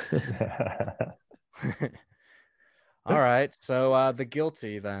 All right, so The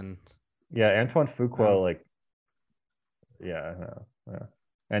Guilty then. Yeah, Antoine Fuqua, like, yeah, yeah.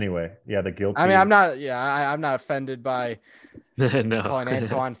 Anyway, yeah, The Guilty. I mean, I'm not offended by No. calling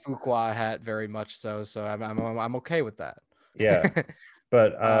Antoine Fuqua a hat very much so I'm okay with that. Yeah,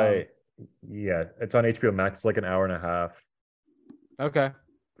 but yeah, it's on HBO Max. It's like an hour and a half. Okay.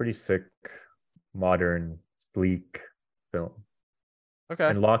 Pretty sick, modern, sleek film. Okay.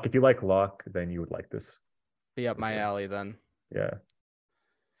 And Locke, if you like Locke, then you would like this. Be up my alley then. Yeah.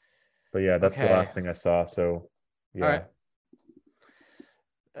 But yeah, that's the last thing I saw. So yeah. All right.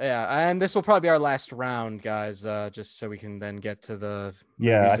 Yeah, and this will probably be our last round, guys, just so we can then get to the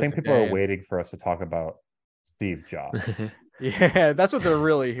I think people are waiting for us to talk about Steve Jobs. Yeah, that's what they're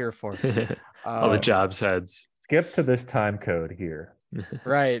really here for. All the Jobs heads. Skip to this time code here.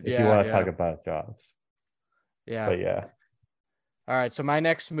 Right. If you want to talk about Jobs. Yeah. But yeah. All right, so my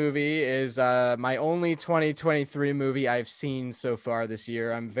next movie is my only 2023 movie I've seen so far this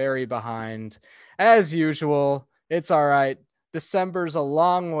year. I'm very behind, as usual. It's all right. December's a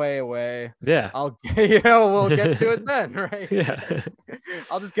long way away. Yeah. We'll get to it then, right? Yeah.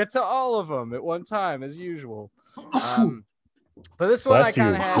 I'll just get to all of them at one time, as usual. But this one I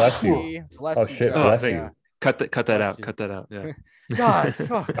kind of had to see. Bless you, shit, Joe. bless you. Cut that out. Cut that out. Yeah. God,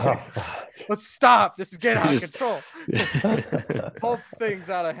 let's stop. This is getting out of control. Whole thing's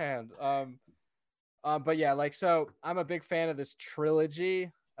out of hand. But yeah, like, so I'm a big fan of this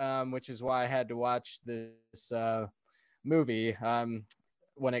trilogy, which is why I had to watch this movie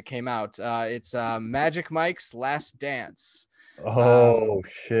when it came out. It's Magic Mike's Last Dance. Oh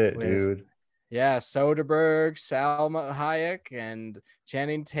shit, dude. Yeah, Soderbergh, Salma Hayek, and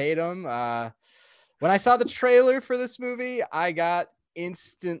Channing Tatum. When I saw the trailer for this movie, I got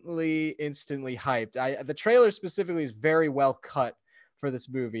instantly hyped. The trailer specifically is very well cut for this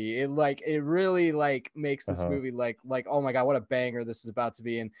movie. It really makes this movie like oh my god, what a banger this is about to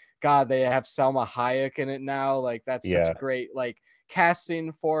be. And god, they have Salma Hayek in it now. Like, that's such great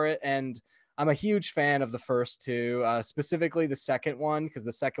casting for it. And I'm a huge fan of the first two, specifically the second one, because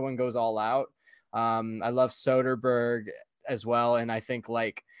the second one goes all out. I love Soderbergh as well, and I think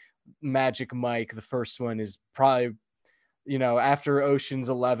Magic Mike, the first one, is probably, after Ocean's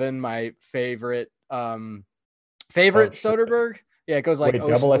 11, my favorite Soderbergh. Yeah, it goes Wait,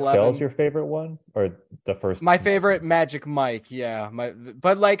 Ocean's Double 11. XL is your favorite one, or the first? My favorite Magic Mike, yeah. I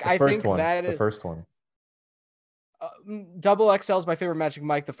think that is the first one. Double XL is my favorite Magic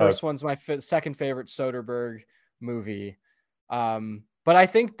Mike. The first one's my second favorite Soderbergh movie. But I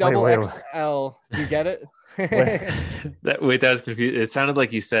think Double XL. Do you get it? That was confused. It sounded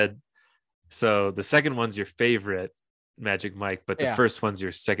like you said, so the second one's your favorite Magic Mike, but the first one's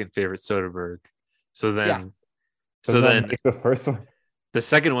your second favorite Soderbergh. So then, the first one, the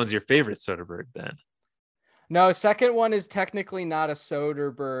second one's your favorite Soderbergh then. No, second one is technically not a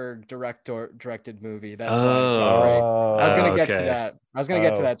Soderbergh directed movie. That's why it's all right. I was gonna get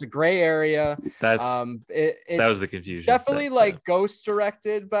to that. It's a gray area. That was the confusion. Definitely ghost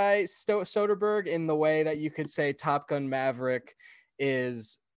directed by Soderbergh, in the way that you could say Top Gun Maverick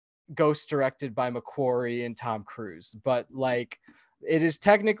is ghost directed by McQuarrie and Tom Cruise, but it is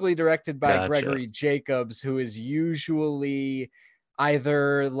technically directed by Gregory Jacobs, who is usually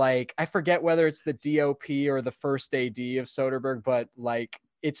either I forget whether it's the DOP or the first AD of Soderbergh, but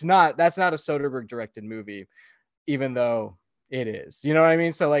that's not a Soderbergh directed movie, even though it is. You know what I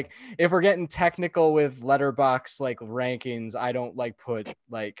mean? So if we're getting technical with letterbox rankings, I don't put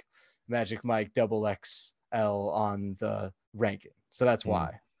Magic Mike Double XL on the ranking. So that's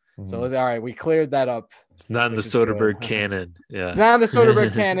why. Mm-hmm. So all right, we cleared that up. It's not in the Soderbergh canon. Yeah. It's not in the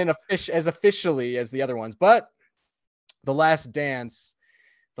Soderbergh canon as officially as the other ones, but The Last Dance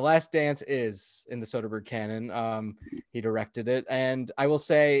is in the Soderbergh canon. He directed it, and I will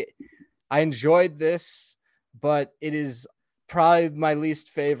say I enjoyed this, but it is probably my least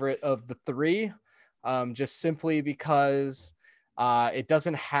favorite of the three, just simply because it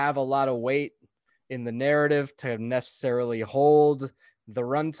doesn't have a lot of weight in the narrative to necessarily hold the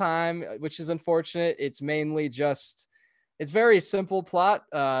runtime, which is unfortunate. It's mainly it's very simple plot.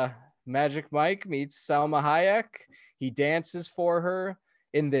 Magic Mike meets Salma Hayek. He dances for her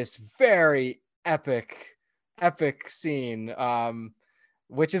in this very epic scene.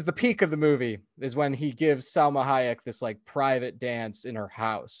 which is the peak of the movie, is when he gives Salma Hayek this like private dance in her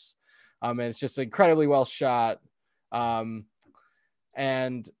house. And it's just incredibly well shot. But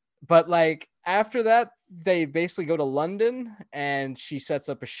like after that, they basically go to London and she sets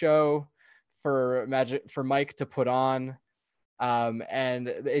up a show for Mike to put on. And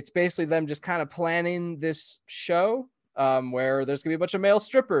it's basically them just kind of planning this show where there's gonna be a bunch of male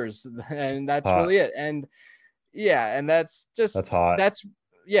strippers, and that's really it. And yeah, and that's hot. It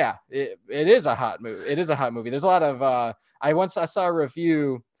is a hot movie. It is a hot movie. There's a lot of I saw a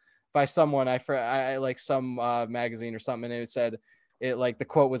review by someone I like some magazine or something, and it said it like the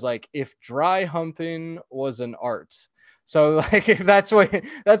quote was like, if dry humping was an art. So like that's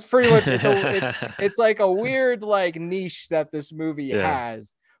pretty much it's like a weird like niche that this movie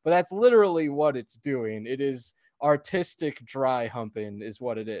has, but that's literally what it's doing. It is artistic dry humping is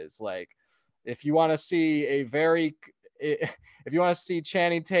what it is. Like if you want to see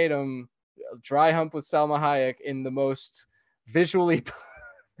Channing Tatum dry hump with Salma Hayek in the most visually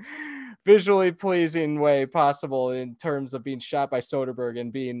pleasing way possible in terms of being shot by Soderbergh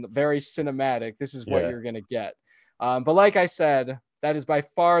and being very cinematic, this is what you're going to get. But like I said, that is by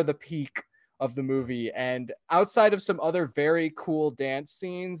far the peak of the movie. And outside of some other very cool dance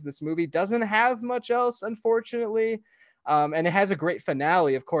scenes, this movie doesn't have much else, unfortunately. And it has a great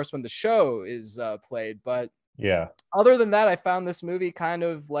finale, of course, when the show is played. But other than that, I found this movie kind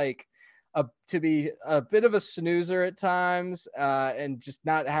of like to be a bit of a snoozer at times, and just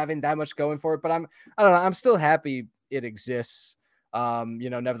not having that much going for it. But I don't know. I'm still happy it exists,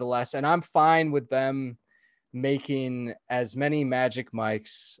 nevertheless. And I'm fine with them making as many Magic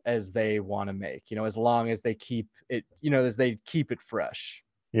Mikes as they want to make, as long as they keep it, as they keep it fresh.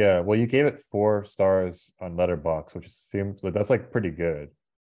 Yeah. Well, you gave it 4 stars on Letterboxd, which seems like that's like pretty good.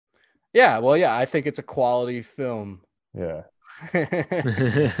 Yeah. Well, yeah, I think it's a quality film. Yeah.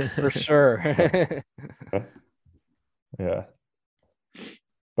 For sure. Yeah.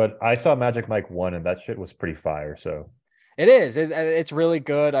 But I saw Magic Mike 1 and that shit was pretty fire. So it is. It's really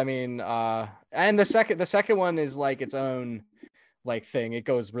good. I mean, and the second one is like its own like thing. It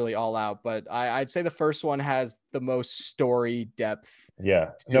goes really all out. But I'd say the first one has the most story depth.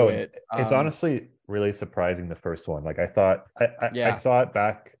 Yeah. No, it's honestly really surprising, the first one. Like I thought I saw it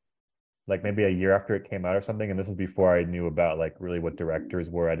back like maybe a year after it came out or something, and this is before I knew about like really what directors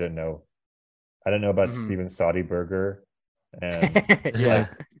were. I didn't know about Steven Soderbergh, and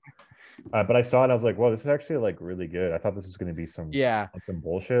but I saw it and I was like, "Whoa, this is actually like really good." I thought this was going to be some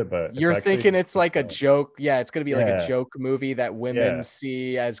bullshit, but you're thinking it's like a joke. Yeah, it's going to be like a joke movie that women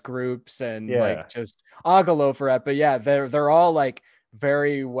see as groups and like just ogle over it. But yeah, they're all like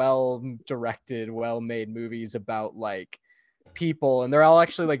very well directed, well made movies about like people, and they're all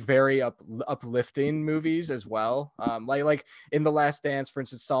actually like very uplifting movies as well. Like in The Last Dance, for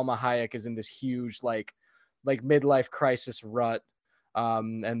instance, Salma Hayek is in this huge like midlife crisis rut,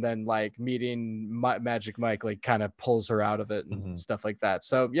 and then like meeting Magic Mike like kind of pulls her out of it and stuff like that.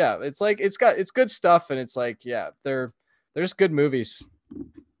 So yeah, it's like it's good stuff, and it's like there's good movies.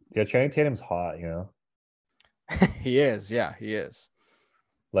 Yeah, Channing Tatum's hot, He is.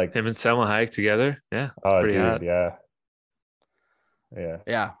 Like him and Salma Hayek together. Yeah. Oh, dude, hot.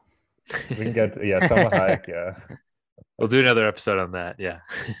 Yeah. We can get Salma Hayek. Yeah. We'll do another episode on that. Yeah.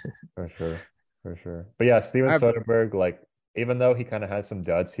 For sure. But yeah, Steven Soderbergh, like even though he kind of has some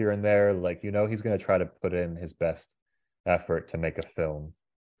duds here and there, like he's going to try to put in his best effort to make a film.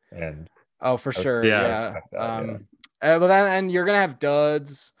 And for sure. Yeah. And you're gonna have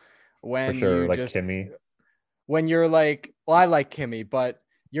duds when you like just Kimmy. When you're like, well, I like Kimmy, but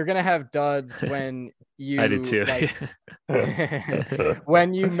you're gonna have duds when you I did too. Like,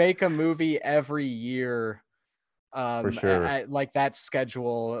 when you make a movie every year, for sure. Like that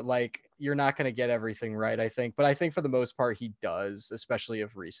schedule, like you're not gonna get everything right, I think. But I think for the most part he does, especially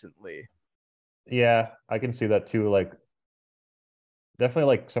of recently. Yeah, I can see that too. Like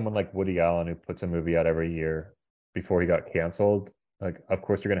definitely like someone like Woody Allen who puts a movie out every year before he got canceled. Like of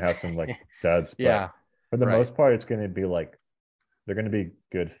course you're gonna have some like duds, but for the most part it's gonna be like they're going to be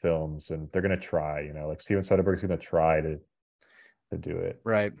good films, and they're going to try, like Steven Soderbergh's going to try to do it.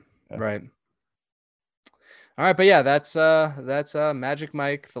 Right. All right. But yeah, that's Magic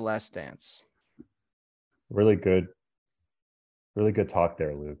Mike, The Last Dance. Really good talk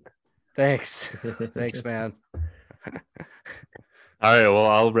there, Luke. Thanks, man. All right. Well,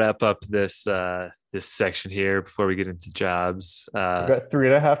 I'll wrap up this section here before we get into jobs. We've got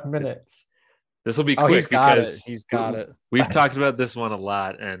 3.5 minutes. This will be quick because he's got it. We've talked about this one a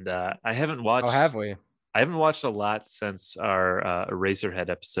lot, and I haven't watched. Oh, have we? I haven't watched a lot since our Eraserhead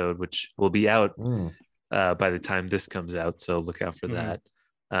episode, which will be out by the time this comes out. So look out for that.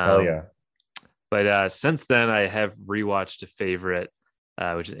 Hell yeah. But since then, I have rewatched a favorite,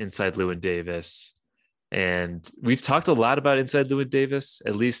 which is Inside Llewyn Davis. And we've talked a lot about Inside Llewyn Davis,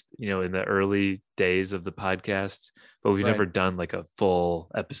 at least, in the early days of the podcast, but we've never done like a full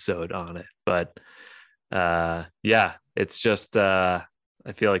episode on it. But yeah, it's just, I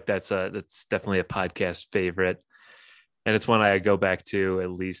feel like that's definitely a podcast favorite. And it's one I go back to at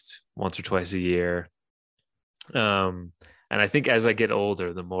least once or twice a year. And I think as I get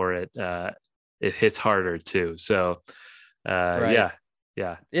older, the more it hits harder too. So yeah.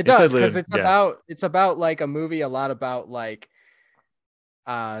 It does, because it's about like a movie a lot about like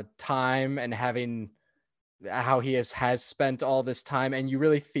time and having how he has spent all this time, and you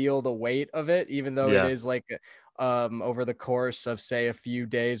really feel the weight of it, even though it is like over the course of say a few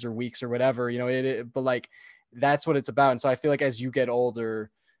days or weeks or whatever, but like that's what it's about. And so I feel like as you get older,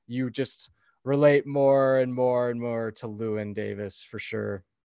 you just relate more and more and more to Llewyn Davis for sure.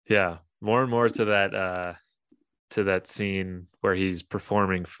 Yeah, more and more to that scene where he's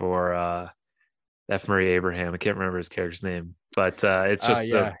performing for F. Murray Abraham. I can't remember his character's name, but it's just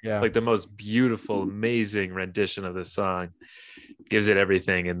like the most beautiful, amazing rendition of this song. Gives it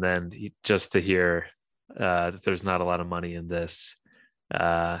everything, and then just to hear that there's not a lot of money in this,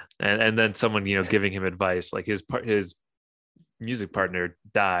 and then someone giving him advice, like his music partner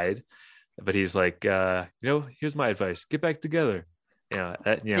died, but he's like, here's my advice: get back together. He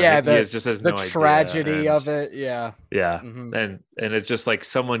just has no idea. The tragedy of it. Yeah. Mm-hmm. And it's just like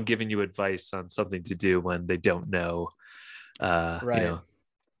someone giving you advice on something to do when they don't know. Right.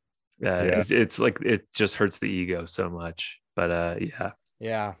 It's like it just hurts the ego so much. But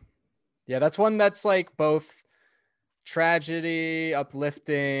yeah. That's one that's like both tragedy,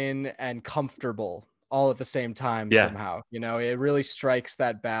 uplifting, and comfortable all at the same time somehow. It really strikes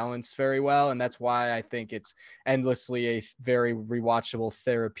that balance very well, and that's why I think it's endlessly a very rewatchable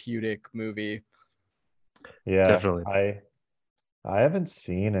therapeutic movie. Yeah, definitely. I haven't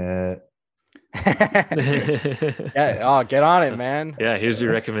seen it. Yeah, get on it, man. Yeah, here's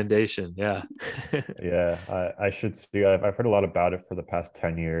your recommendation. Yeah. Yeah, I should see. I've heard a lot about it for the past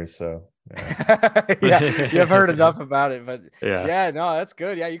 10 years, so yeah, you've heard enough about it, but no, that's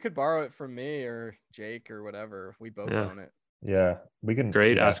good. Yeah, you could borrow it from me or Jake or whatever. We both own it. Yeah, we can.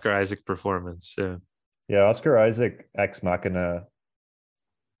 Great Oscar Isaac performance. Yeah, Oscar Isaac, Ex Machina.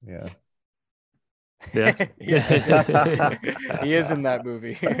 Yeah. Yeah. He is in that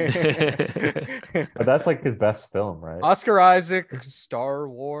movie. But that's like his best film, right? Oscar Isaac, Star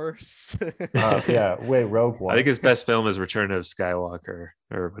Wars. Wait, Rogue One. I think his best film is Return of Skywalker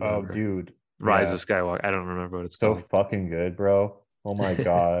or whatever. Oh, dude. Rise of Skywalker. I don't remember what it's so called. Fucking good, bro. Oh my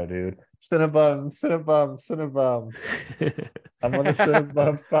god, dude. Cinnabums. I'm on the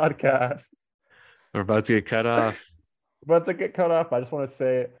Cinnabums podcast. We're about to get cut off. I just want to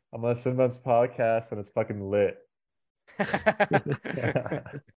say I'm on the Cinnabums podcast and it's fucking lit.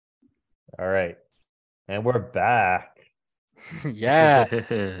 All right. And we're back. Yeah.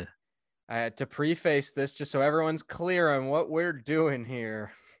 To preface this, just so everyone's clear on what we're doing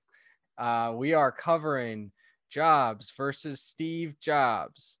here, we are covering Jobs versus Steve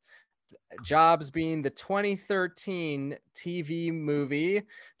Jobs. Jobs being the 2013 TV movie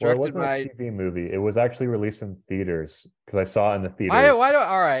directed by. It wasn't a TV movie. It was actually released in theaters because I saw it in the theaters. Why don't?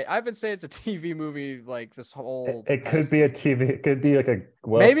 All right, I've been saying it's a TV movie like this whole. It could be a TV. It could be like a.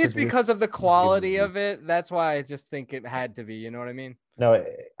 Maybe it's because of the quality of it. That's why I just think it had to be. You know what I mean? No,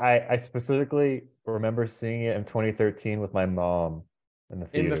 I specifically remember seeing it in 2013 with my mom in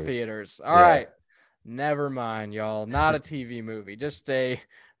the theaters. All right, never mind, y'all. Not a TV movie, just a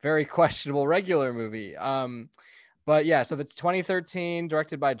very questionable regular movie. But yeah, so the 2013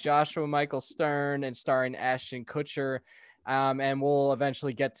 directed by Joshua Michael Stern and starring Ashton Kutcher. And we'll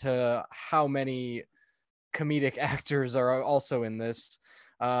eventually get to how many comedic actors are also in this.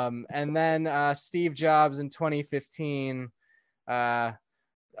 And then Steve Jobs in 2015,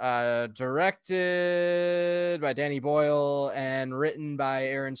 directed by Danny Boyle and written by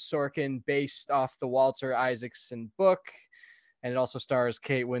Aaron Sorkin, based off the Walter Isaacson book. And it also stars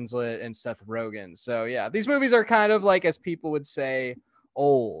Kate Winslet and Seth Rogen. So yeah, these movies are kind of like, as people would say,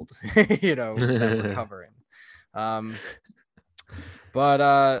 old, that we're covering. But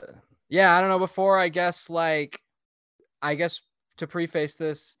yeah, I don't know. Before I guess to preface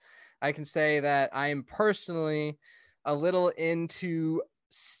this, I can say that I am personally a little into.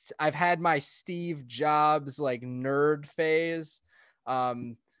 I've had my Steve Jobs like nerd phase.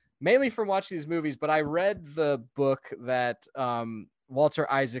 Mainly from watching these movies, but I read the book that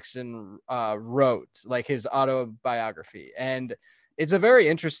Walter Isaacson wrote, like his autobiography, and it's a very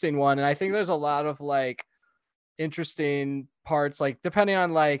interesting one. And I think there's a lot of like interesting parts, like depending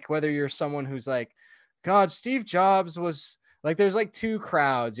on like whether you're someone who's like, God, Steve Jobs was like, there's like two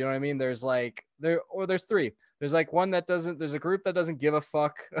crowds, you know what I mean? There's like there's three. There's like one that doesn't, there's a group that doesn't give a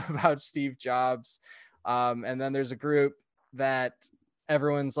fuck about Steve Jobs. And then there's a group that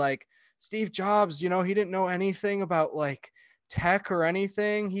everyone's like, Steve Jobs, you know, he didn't know anything about like tech or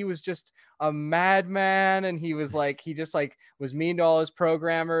anything. He was just a madman, and he was like, he just like was mean to all his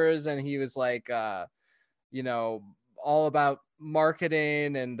programmers, and he was like you know, all about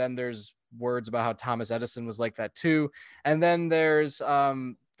marketing. And then there's words about how Thomas Edison was like that too. And then there's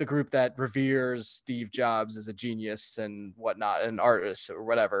the group that reveres Steve Jobs as a genius and whatnot, an artist or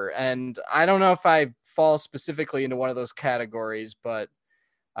whatever. And I don't know if I fall specifically into one of those categories, but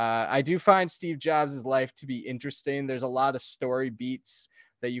I do find Steve Jobs' life to be interesting. There's a lot of story beats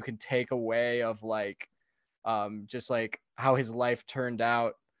that you can take away of like just like how his life turned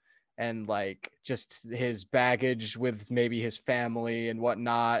out, and like just his baggage with maybe his family and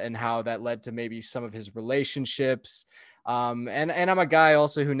whatnot, and how that led to maybe some of his relationships. And I'm a guy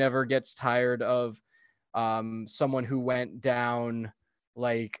also who never gets tired of someone who went down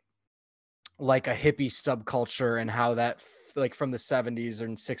like a hippie subculture, and how that like from the 70s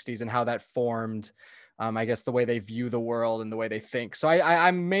and 60s, and how that formed I guess the way they view the world and the way they think. So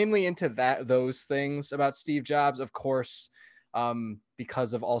I'm mainly into those things about Steve Jobs, of course,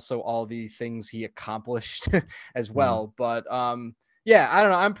 because of also all the things he accomplished as well. But yeah, I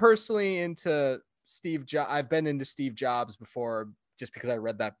don't know. I'm personally into Steve Jobs. I've been into Steve Jobs before just because I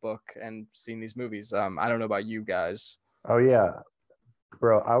read that book and seen these movies. I don't know about you guys. Oh yeah,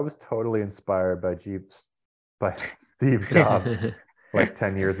 bro, I was totally inspired by Steve Jobs like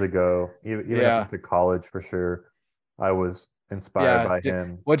 10 years ago. Even up into college for sure. I was inspired by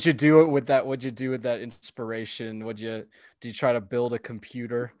him. What'd you do with that? What'd you do with that inspiration? Did you try to build a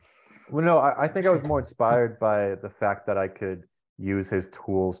computer? Well, no, I think I was more inspired by the fact that I could use his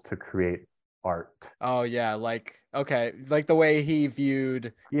tools to create art. Oh yeah, like okay, like the way he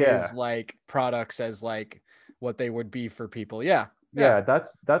viewed his like products as like what they would be for people. Yeah.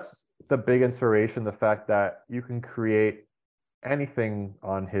 That's the big inspiration, the fact that you can create anything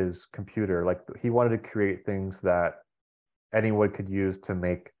on his computer. Like he wanted to create things that anyone could use to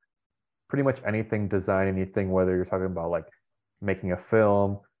make pretty much anything, design anything, whether you're talking about like making a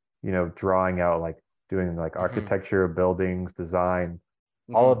film, you know, drawing out, like doing like architecture, buildings, design.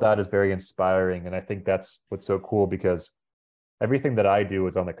 All of that is very inspiring. And I think that's what's so cool, because everything that I do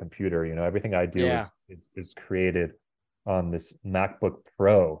is on the computer, you know, everything I do is created on this MacBook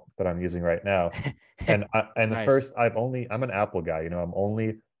Pro that I'm using right now. And the first, I'm an Apple guy, you know,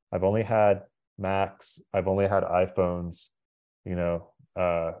 I've only had Macs, I've only had iPhones, you know.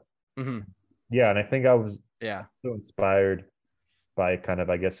 And I think I was so inspired by kind of,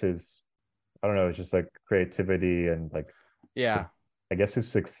 I guess, his, I don't know, it's just like creativity and like I guess his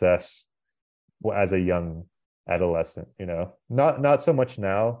success as a young adolescent, you know. Not so much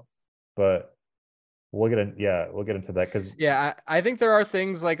now, but we'll get into that, because I think there are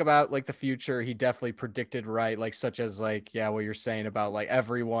things like about like the future he definitely predicted right, like such as like what you're saying about like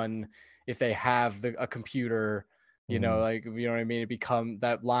everyone, if they have a computer, you know, like, you know what I mean, it become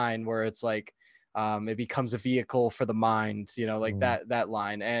that line where it's like it becomes a vehicle for the mind, you know, like that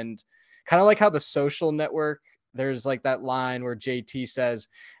line. And kind of like how the Social Network, there's like that line where JT says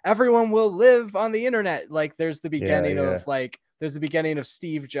everyone will live on the internet. Like there's the beginning of like, there's the beginning of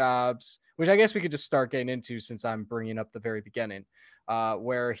Steve Jobs, which I guess we could just start getting into since I'm bringing up the very beginning,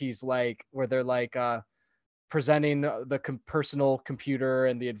 where he's like, where they're like presenting the personal computer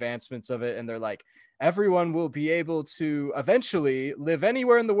and the advancements of it. And they're like, everyone will be able to eventually live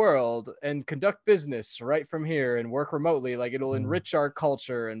anywhere in the world and conduct business right from here and work remotely. Like it'll enrich our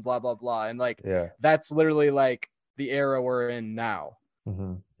culture and blah, blah, blah. And like, that's literally like the era we're in now.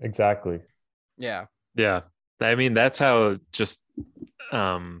 Exactly. Yeah. I mean, that's how just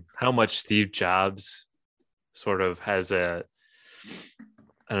how much Steve Jobs sort of has I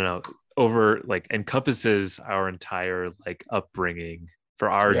don't know, over like encompasses our entire like upbringing for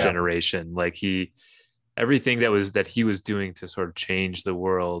our generation. Like everything that he was doing to sort of change the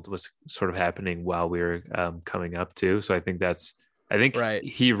world was sort of happening while we were coming up to. So I think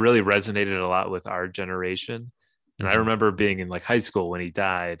he really resonated a lot with our generation. And I remember being in like high school when he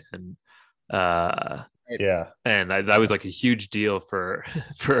died, and and that was like a huge deal for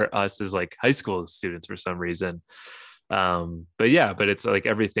us as like high school students for some reason. But it's like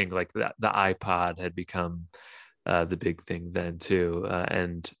everything, like the iPod had become the big thing then too,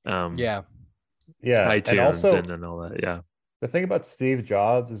 and iTunes and all that. The thing about Steve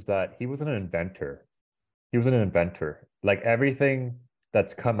Jobs is that he was an inventor. Like everything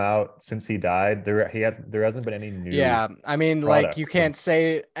that's come out since he died, there hasn't been any new Yeah, I mean, like you products can't since.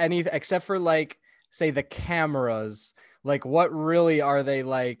 say any except for like say the cameras. Like, what really are they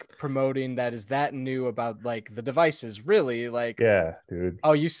like promoting that is that new about like the devices? Really, like, Yeah, dude.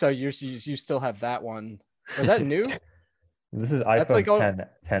 oh, you still have that one. Was that new? This is That's like, iPhone oh, 10 yeah,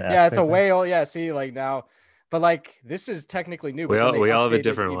 10X, it's I a think. way old. Yeah, see, like now, but like this is technically new, We but then all they we all have a updated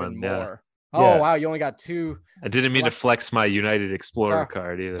different even one. Yeah. more. Oh Yeah. wow, you only got two. I didn't mean to Flex. flex my United Explorer Sorry,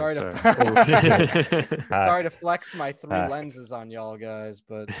 card either. sorry Sorry. Oh shit. to sorry to Hacked. flex my 3 Hacked. lenses on y'all guys,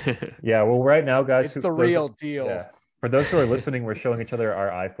 but Yeah, well, right now, guys, it's the real deal. yeah, for those who are listening, we're showing each other our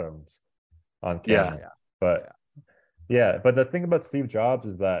iPhones on Yeah. camera. Yeah, But yeah. yeah, but the thing about Steve Jobs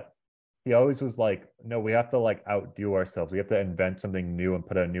is that he always was like, no, we have to like outdo ourselves. We have to invent something new and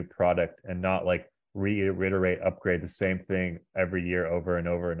put out a new product and not like reiterate, upgrade the same thing every year over and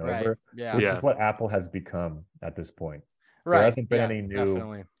over and Right. over, Yeah. which Yeah. is what Apple has become at this point. There Right. hasn't been Yeah, any new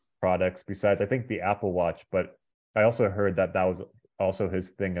definitely. products besides, I think, the Apple Watch, but I also heard that that was also his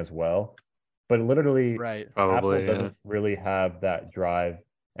thing as well. But literally, Right. Apple Probably. Yeah. doesn't really have that drive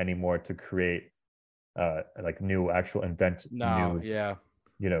anymore to create like new actual invent No, new, yeah.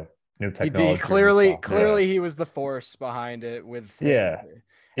 you know, new He technology or new clearly software. he was the force behind it with him. Yeah,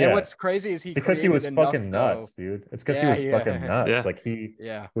 And yeah, what's crazy is he because he created was enough fucking though. nuts, dude. It's because he Yeah, was fucking yeah. nuts. Yeah. Like he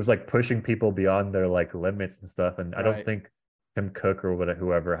Yeah. was like pushing people beyond their like limits and stuff. And I don't Right. think Tim Cook or whatever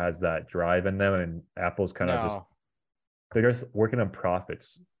whoever has that drive in them. And Apple's kind of just No. they're just working on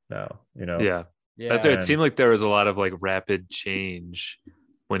profits now, you know. Yeah. That's Yeah. it. And Seemed like there was a lot of like rapid change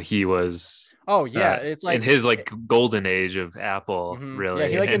when he was Oh yeah, it's in like his like golden age of Apple, yeah, he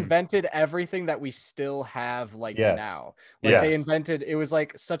really. like And invented everything that we still have like yes, now. Like they yes. yes, invented it was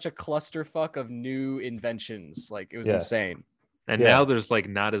like such a clusterfuck of new inventions. Like it was yes, insane. And now yeah. there's like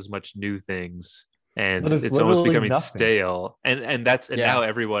not as much new things, and There's it's almost literally becoming nothing. stale. And Yeah. now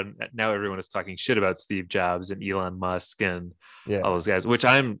everyone is talking shit about Steve Jobs and Elon Musk and all Yeah. those guys, which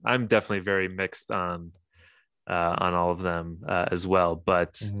I'm definitely very mixed on all of them as well.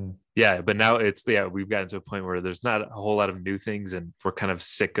 But Mhm. yeah, but now we've gotten to a point where there's not a whole lot of new things, and we're kind of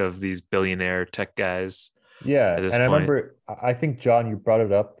sick of these billionaire tech guys at Yeah. this And I point. remember, I think, John, you brought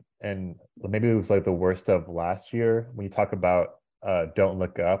it up, and maybe it was like the worst of last year when you talk about Don't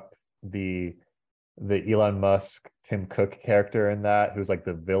Look Up, the Elon Musk, Tim Cook character in that, who's like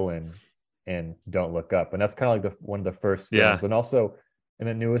the villain in Don't Look Up. And that's kind of like one of the first Yeah, films. And also in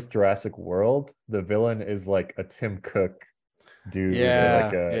the newest Jurassic World, the villain is like a Tim Cook dude or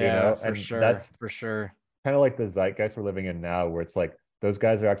like Yeah, a, yeah, for and sure. that's For sure. kind of like the zeitgeist we're living in now, where it's like those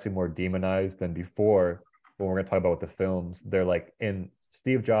guys are actually more demonized than before. When we're going to talk about with the films, they're like in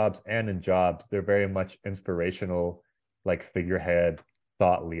Steve Jobs and in Jobs, they're very much inspirational, like figurehead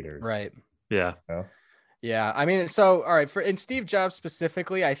thought leaders. Right. yeah, You know? Yeah, I mean, so all right, for in Steve Jobs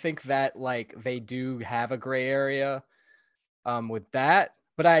specifically, I think that like they do have a gray area with that,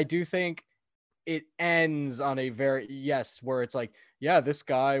 but I do think it ends on a very yes, where it's like, yeah, this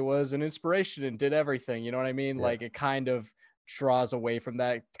guy was an inspiration and did everything, you know what I mean? Yeah. Like it kind of draws away from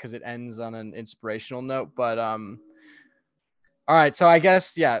that because it ends on an inspirational note, but all right, so I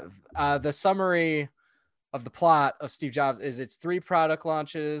guess yeah, the summary of the plot of Steve Jobs is it's 3 product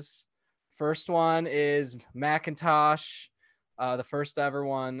launches. First one is Macintosh, the first ever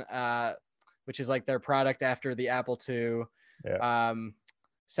one, which is like their product after the Apple II. Yeah.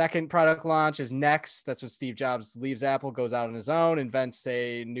 Second product launch is Next. That's when Steve Jobs leaves Apple, goes out on his own, invents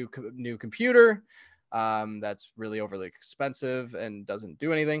a new computer. That's really overly expensive and doesn't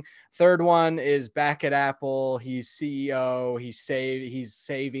do anything. Third one is back at Apple. He's CEO. He's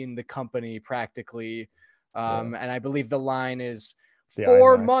saving the company practically. And I believe the line is The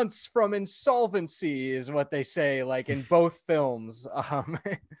 4 months iMac. from insolvency is what they say, like in both films.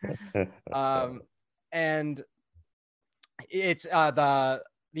 And it's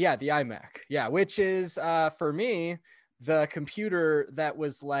the iMac, yeah, which is for me the computer that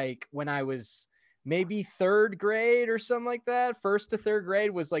was like when I was maybe 3rd grade or something like that. 1st to 3rd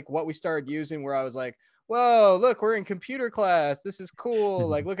grade was like what we started using, where I was like, whoa, look, we're in computer class. This is cool.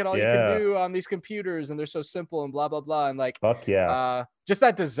 Like, look at all you can Yeah. do on these computers, and they're so simple and blah blah blah. And like, Fuck yeah. just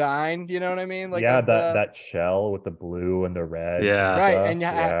that design, you know what I mean? Like Yeah, of that the that shell with the blue and the reds and yeah, right, stuff. and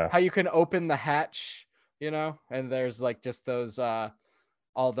Yeah. how you can open the hatch, you know, and there's like just those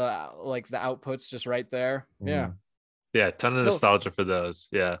all the like the outputs just right there. Yeah. Mm. yeah. Ton of Still, nostalgia for those.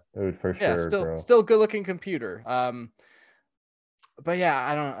 Yeah, Dude, for yeah, sure, bro. still good looking computer. But yeah,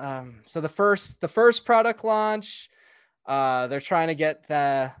 I don't so the first product launch, they're trying to get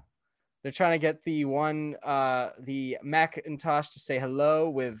the one the Macintosh to say hello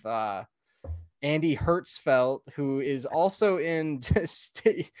with Andy Hertzfeld, who is also in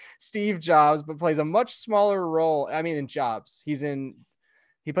Steve Jobs, but plays a much smaller role. I mean, in Jobs, he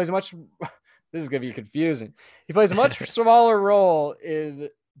plays a much. This is gonna be confusing. He plays a much smaller role in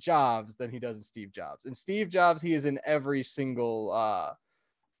Jobs than he does in Steve Jobs. In Steve Jobs, he is in every single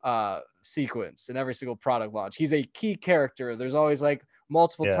sequence, in every single product launch. He's a key character. There's always like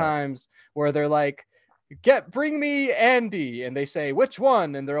multiple times where they're like, bring me Andy, and they say which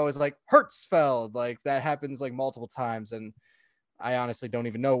one, and they're always like Hertzfeld. Like that happens like multiple times, and I honestly don't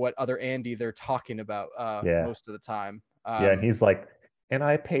even know what other Andy they're talking about most of the time. And he's like, and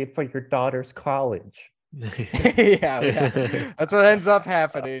I paid for your daughter's college. yeah, that's what ends up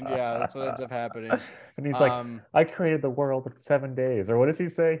happening. And he's like, I created the world in 7 days, or what does he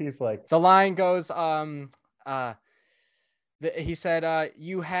say? He's like, the line goes, he said,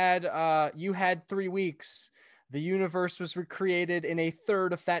 you had 3 weeks. The universe was recreated in a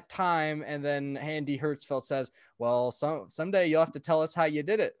third of that time. And then Andy Hertzfeld says, well, someday you'll have to tell us how you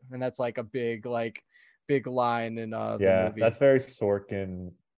did it. And that's like a big line in the movie. That's very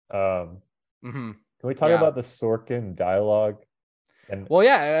Sorkin. Can we talk about the Sorkin dialogue?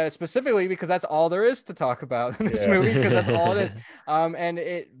 Specifically because that's all there is to talk about in this movie, because that's all it is.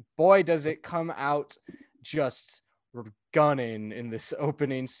 And does it come out just gunning in this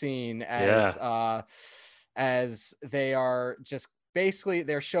opening scene as they are just basically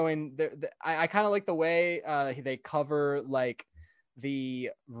they're showing. I kind of like the way they cover like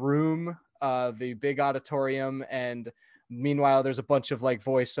the room, the big auditorium, and meanwhile there's a bunch of like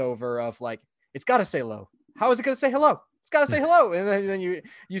voiceover of like, it's got to say hello. How is it going to say hello? It's got to say hello. And then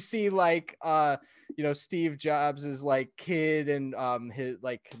you see like, Steve Jobs' like kid and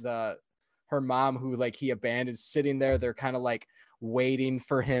her mom who like he abandoned sitting there. They're kind of like waiting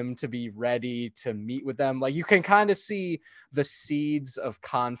for him to be ready to meet with them. Like you can kind of see the seeds of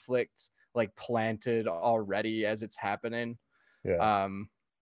conflict like planted already as it's happening. But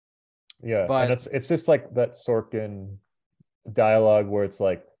and it's just like that Sorkin dialogue where it's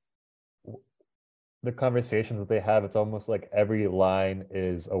like, the conversations that they have, it's almost like every line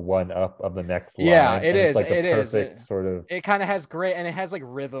is a one-up of the next line. Yeah, it is. It's like it is. Sort of. It kind of has great, and it has like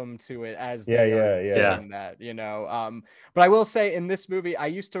rhythm to it as they are doing that, But I will say, in this movie, I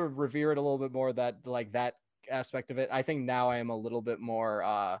used to revere it a little bit more, that aspect of it. I think now I am a little bit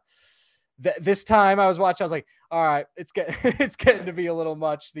more. This time I was watching, I was like, all right, it's getting to be a little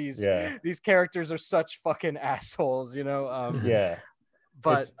much. These characters are such fucking assholes,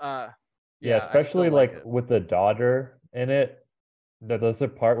 But especially like with the daughter in it. There's a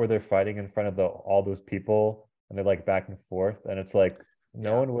part where they're fighting in front of all those people, and they're like back and forth, and it's like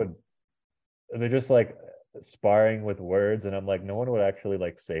one would. They're just like sparring with words, and I'm like, no one would actually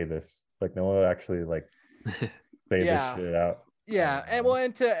like say this. Like no one would actually like say this shit out. Yeah,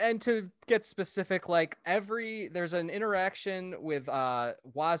 and to get specific, like there's an interaction with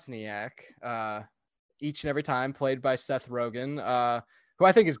Wozniak, each and every time, played by Seth Rogen, who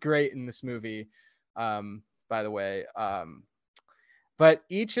I think is great in this movie, by the way. But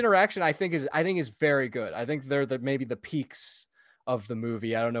each interaction I think is very good. I think they're maybe the peaks of the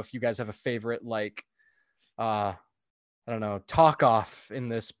movie. I don't know if you guys have a favorite talk off in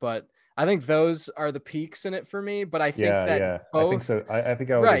this, but I think those are the peaks in it for me. But I think that both, I think so. I think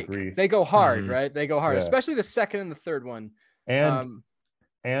I would agree. They go hard, right? They go hard, especially the second and the third one.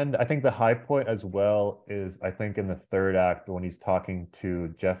 And I think the high point as well is, I think, in the third act when he's talking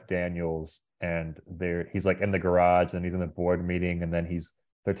to Jeff Daniels, and he's like in the garage, and he's in the board meeting, and then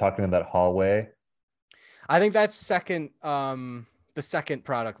they're talking in that hallway. I think that's the second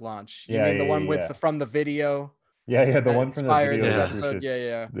product launch. You mean the one with from the video? The one from the video. This episode.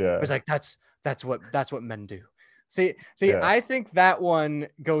 It's like that's what men do. See, I think that one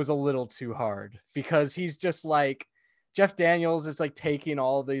goes a little too hard, because he's just like, Jeff Daniels is like taking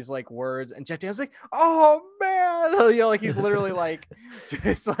all these like words, and Jeff Daniels is like, oh man, like he's literally like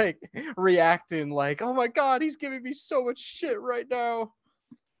just like reacting like, oh my god, he's giving me so much shit right now.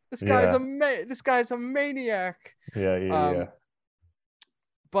 This guy's a maniac.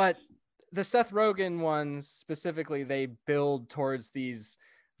 But the Seth Rogen ones specifically, they build towards these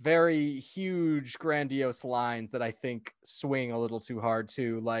very huge, grandiose lines that I think swing a little too hard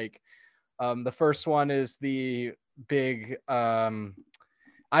too. Like, the first one is the big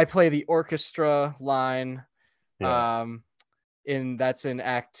I play the orchestra line. That's in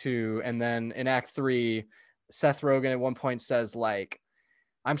Act 2, and then in Act 3, Seth Rogen at one point says like,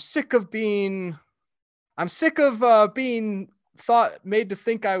 I'm sick of being made to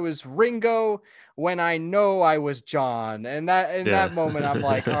think I was Ringo when I know I was John. And that in that moment, I'm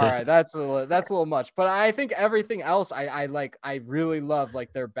like, all right, that's a little much. But I think everything else I like, I really love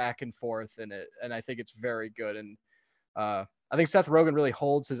like their back and forth in it, and I think it's very good. And I think Seth Rogen really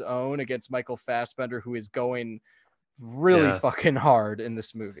holds his own against Michael Fassbender, who is going really fucking hard in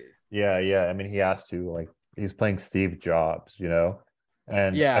this movie. Yeah, yeah. I mean, he has to, like, he's playing Steve Jobs, you know?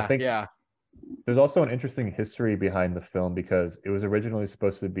 And I think there's also an interesting history behind the film because it was originally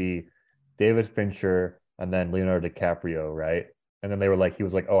supposed to be David Fincher and then Leonardo DiCaprio, right? And then they were like, he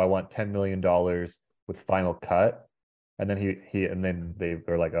was like, oh, I want $10 million with final cut. And then and then they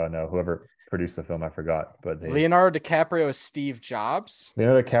were like, oh no, whoever produced the film, I forgot. But Leonardo DiCaprio is Steve Jobs.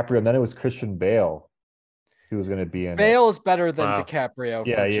 Leonardo DiCaprio, and then it was Christian Bale who was going to be in Bale it. is better than DiCaprio.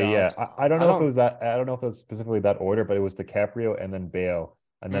 Yeah. I don't know if it was that. I don't know if it was specifically that order, but it was DiCaprio and then Bale,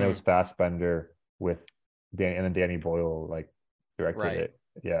 and then it was Fassbender with Danny, and then Danny Boyle like directed it.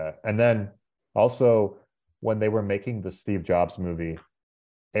 Yeah, and then also when they were making the Steve Jobs movie,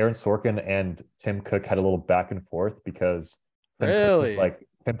 Aaron Sorkin and Tim Cook had a little back and forth because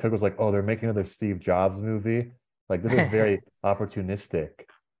Tim Cook was like, oh, they're making another Steve Jobs movie. Like, this is very opportunistic.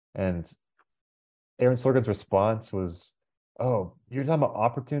 And Aaron Sorkin's response was, oh, you're talking about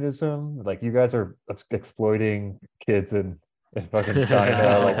opportunism? Like, you guys are exploiting kids in fucking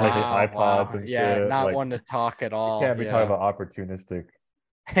China, like making iPods and shit. Not like, one to talk at all. You can't be talking about opportunistic.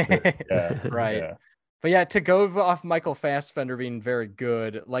 Right. Yeah. But to go off Michael Fassbender being very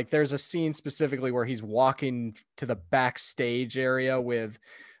good, like there's a scene specifically where he's walking to the backstage area with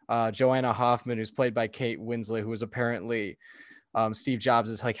Joanna Hoffman, who's played by Kate Winslet, who was apparently Steve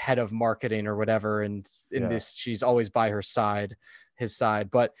Jobs' like head of marketing or whatever. And in this, she's always by his side.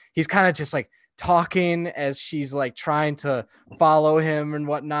 But he's kind of just like talking as she's like trying to follow him and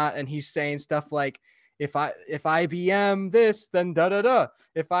whatnot. And he's saying stuff like, if IBM this, then da da da.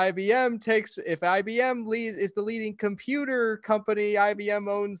 If IBM is the leading computer company, IBM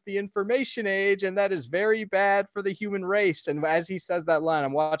owns the information age, and that is very bad for the human race. And as he says that line,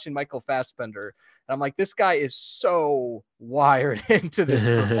 I'm watching Michael Fassbender, and I'm like, this guy is so wired into this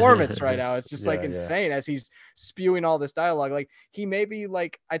performance right now. It's just insane as he's spewing all this dialogue. Like, he may be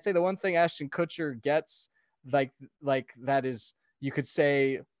like, I'd say the one thing Ashton Kutcher gets like that is, you could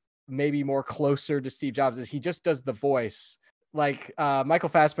say, maybe more closer to Steve Jobs, is he just does the voice. Like Michael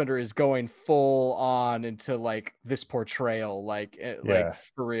Fassbender is going full on into like this portrayal, like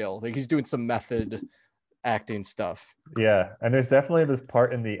for real. Like, he's doing some method acting stuff. Yeah, and there's definitely this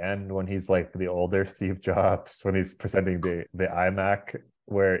part in the end when he's like the older Steve Jobs, when he's presenting the iMac,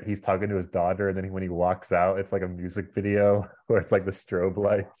 where he's talking to his daughter, and then when he walks out, it's like a music video where it's like the strobe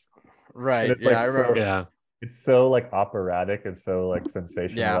lights. Right. And it's I remember. Yeah. It's so like operatic and so like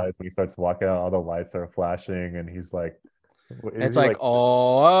sensationalized when he starts walking out, all the lights are flashing, and he's like, it's like,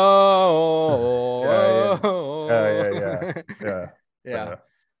 yeah.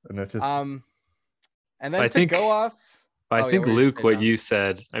 And it's just and then go off. I think Luke, what you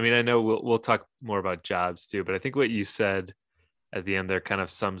said, I mean, I know we'll talk more about Jobs too, but I think what you said at the end there kind of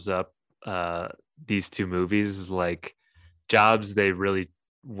sums up these two movies. Like, Jobs, they really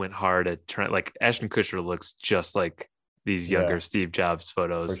went hard at trying, like, Ashton Kutcher looks just like these younger Steve Jobs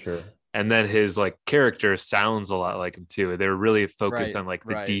photos. For sure. And then his like character sounds a lot like him too. They're really focused on like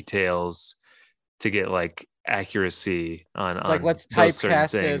the details to get like accuracy on. It's like, let's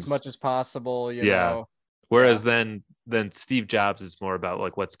typecast it as much as possible, you know. Whereas then Steve Jobs is more about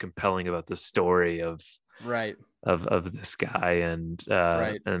like what's compelling about the story of this guy and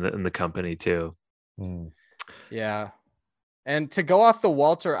the company too. Yeah. And to go off the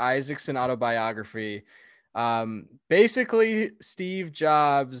Walter Isaacson autobiography, basically Steve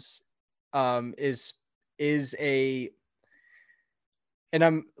Jobs is an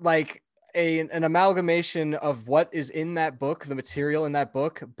amalgamation of what is in that book, the material in that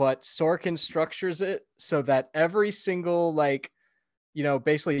book, but Sorkin structures it so that every single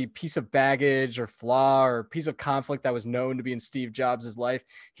basically piece of baggage or flaw or piece of conflict that was known to be in Steve Jobs' life,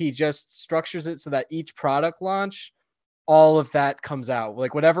 he just structures it so that each product launch, all of that comes out.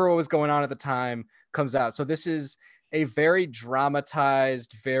 Like, whatever was going on at the time comes out. So this is a very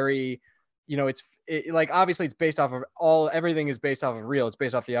dramatized, very, obviously it's based off of everything is based off of real. It's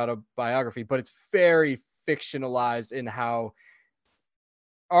based off the autobiography, but it's very fictionalized in how,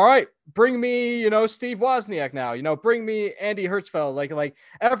 all right, bring me, Steve Wozniak now, bring me Andy Hertzfeld. Like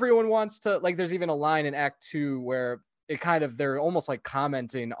everyone wants to, like, there's even a line in Act 2 where it kind of, they're almost like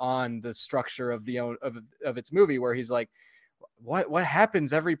commenting on the structure of of its movie, where he's like, what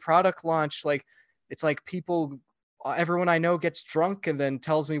happens every product launch? Like, it's like everyone I know gets drunk and then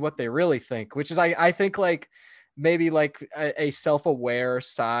tells me what they really think, which is, I think, like, maybe like a self-aware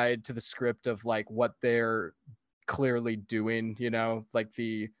side to the script of like what they're clearly doing, you know, like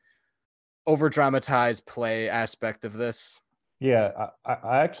the over dramatized play aspect of this. Yeah,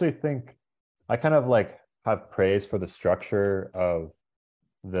 I actually think I kind of like have praise for the structure of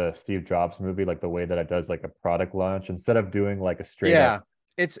the Steve Jobs movie, like the way that it does like a product launch instead of doing like a straight Yeah, up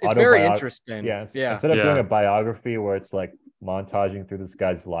it's very autobiography. interesting. Yeah, Yeah, instead of doing Yeah. a biography where it's like montaging through this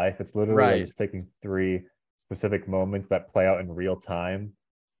guy's life, it's literally like right. just taking three specific moments that play out in real time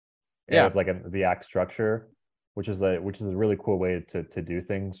Yeah. with like the act structure, which is a really cool way to do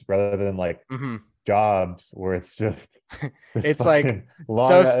things rather than like Hmm. Jobs where it's just this It's like fucking long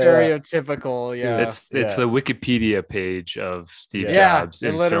so stereotypical. dude, Yeah. It's the Wikipedia page of Steve Yeah. Yeah, Jobs it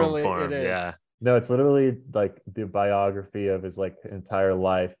in film literally it form. is. Yeah. No, it's literally like the biography of his like entire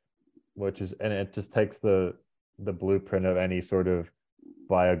life, which is, and it just takes the blueprint of any sort of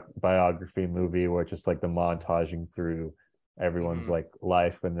biography movie where it's just like the montaging through everyone's Mhm. like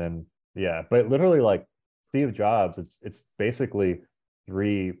life, and then yeah, but literally like Steve Jobs, it's basically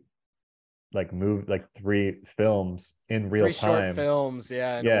three three films in real Three short time. films,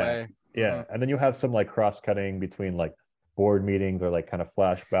 yeah, in a Yeah, way. yeah, and then you have some like cross-cutting between like board meetings or like kind of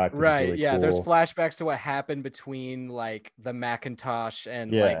flashback, which is Right. really Yeah. There's cool. flashbacks to what happened between like the Macintosh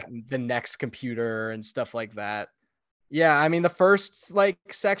and Yeah, like the next computer and stuff like that. Yeah. I mean, the first like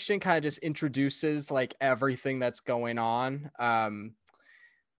section kind of just introduces like everything that's going on.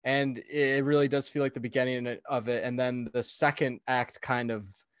 And it really does feel like the beginning of it. And then the second act kind of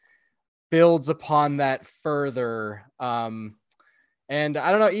builds upon that further. And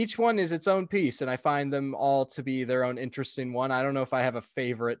I don't know, each one is its own piece, and I find them all to be their own interesting one. I don't know if I have a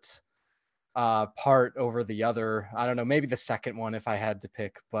favorite part over the other. I don't know, maybe the second one if I had to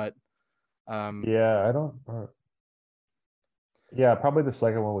pick, but yeah, I don't. Yeah, probably the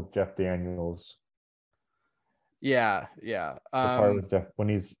second one with Jeff Daniels. yeah, yeah. The part with Jeff when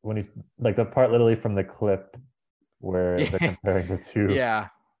he's like the part literally from the clip where they're Yeah, comparing the two yeah,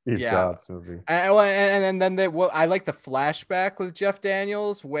 Steve yeah. Jobs movie. And then I like the flashback with Jeff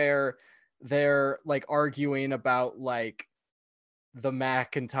Daniels where they're like arguing about like the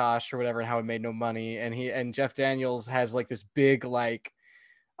Macintosh or whatever and how it made no money, and Jeff Daniels has like this big like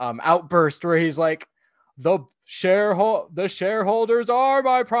outburst where he's like, the shareholders are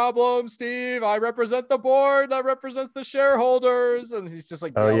my problem, Steve. I represent the board that represents the shareholders, and he's just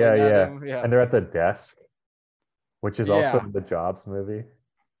like Oh yeah, yelling at yeah. him. Yeah, And they're at the desk, which is also yeah. in the Jobs movie.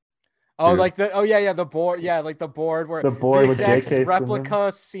 Oh, Dude, like the board, yeah, like the board where the the board with exact J.K. Simmons.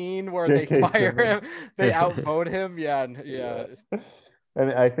 replica scene where they J.K. fire him, Simmons. they outvote him. Yeah, yeah. Yeah.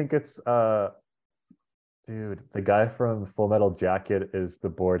 And I think it's dude, the guy from Full Metal Jacket is the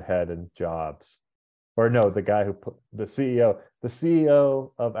board head in Jobs. Or no, the guy who the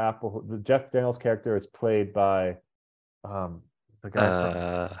CEO of Apple, the Jeff Daniels character is played by the guy from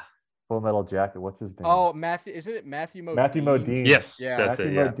Uh, Full Metal Jacket. What's his name? Oh, Matthew, isn't it Matthew Matthew Modine? Modine. yes, Yeah. that's Matthew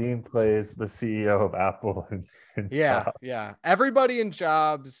it. Yeah. Modine plays the CEO of Apple in Yeah, Jobs. yeah. Everybody in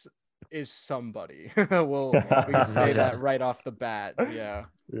Jobs is somebody. We can say that right off the bat. Yeah.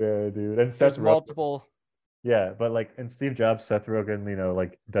 Yeah, dude. And There's Seth Rogen. multiple. Yeah, but like in Steve Jobs, Seth Rogen,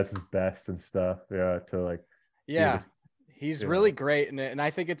 like does his best and stuff. Yeah, to like be Yeah. this. He's Yeah. really great in it, and I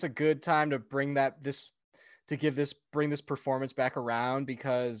think it's a good time to bring this performance back around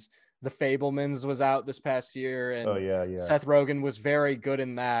because The Fablemans was out this past year, Oh and yeah, yeah. Seth Rogen was very good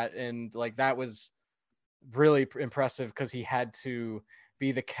in that, and like that was really impressive because he had to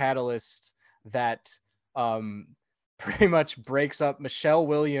be the catalyst that um pretty much breaks up Michelle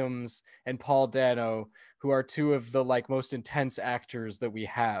Williams and Paul Dano, who are two of the like most intense actors that we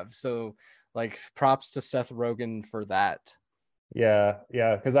have. So like props to Seth Rogen for that. Yeah,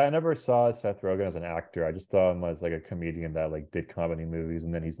 yeah, because I never saw Seth Rogen as an actor. I just saw him as like a comedian that like did comedy movies,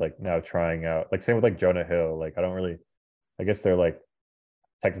 and then he's like now trying out. Like same with like Jonah Hill. Like I don't really. I guess they're like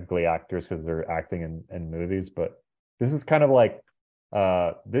technically actors because they're acting in movies, but this is kind of like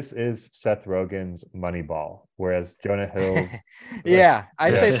this is Seth Rogen's Moneyball, whereas Jonah Hill's like Yeah,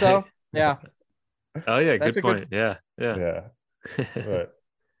 I'd yeah, say so. Yeah, Oh yeah, that's good a good. point. Yeah, yeah. yeah, but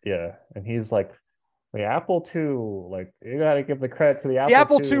yeah, and he's like the Apple II, like you gotta give the credit to the The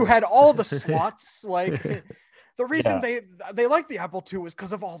Apple Apple II II. had all the slots. Like the reason Yeah, they like the Apple II is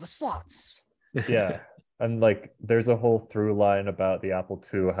because of all the slots. yeah. And like there's a whole through line about the Apple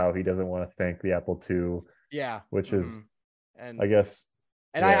II, how he doesn't want to thank the Apple II, Yeah. which is And I guess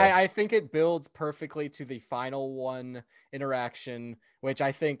and yeah. I think it builds perfectly to the final one interaction, which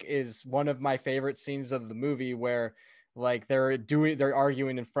I think is one of my favorite scenes of the movie where like they're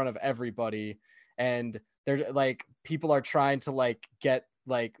arguing in front of everybody and they're like people are trying to like get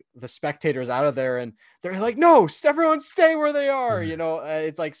like the spectators out of there, and they're like, no, everyone stay where they are. You know,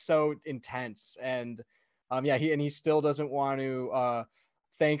 it's like so intense. And he still doesn't want to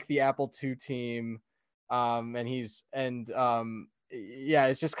thank the Apple II team. It's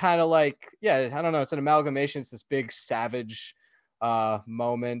just kind of like, I don't know, it's an amalgamation. It's this big savage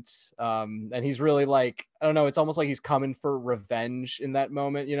moment. And he's really like, I don't know, it's almost like he's coming for revenge in that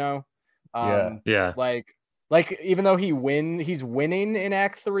moment, you know? Like even though he's winning in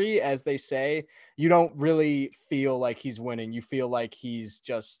Act 3, as they say, you don't really feel like he's winning. You feel like he's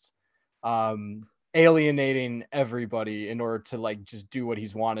just alienating everybody in order to like just do what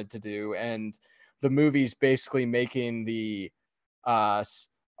he's wanted to do. And the movie's basically making the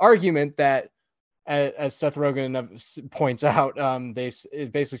argument that, as Seth Rogen points out,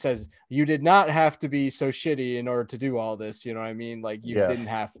 it basically says you did not have to be so shitty in order to do all this. You know what I mean? Like you didn't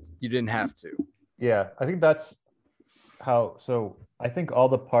have to. Yeah, I think that's how. So I think all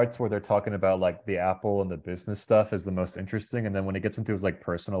the parts where they're talking about like the Apple and the business stuff is the most interesting, and then when it gets into his like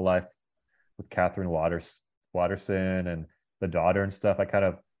personal life with Catherine Watterson and the daughter and stuff, I kind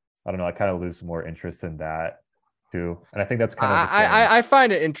of lose more interest in that too. And I think that's kind of the same. I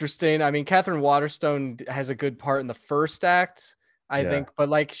find it interesting. I mean, Catherine Waterstone has a good part in the first act, I think, but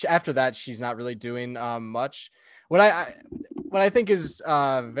like after that, she's not really doing much. What I think is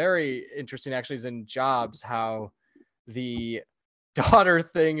very interesting actually is in Jobs, how the daughter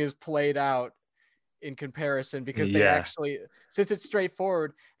thing is played out in comparison, because they actually, since it's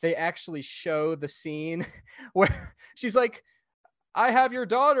straightforward, they actually show the scene where she's like, I have your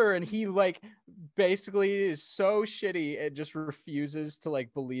daughter, and he like basically is so shitty and just refuses to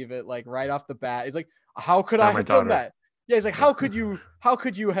like believe it, like right off the bat. He's like, how could I have done that? Yeah, he's like, how could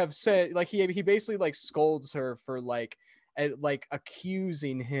you have said, like he basically like scolds her for like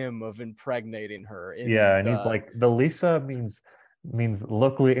accusing him of impregnating her. And he's like, the Lisa means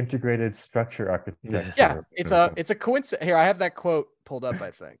locally integrated structure architecture. Yeah, it's a coincidence. Here, I have that quote pulled up,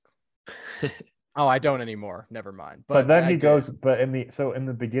 I think. Oh, I don't anymore. Never mind. But then he goes, but in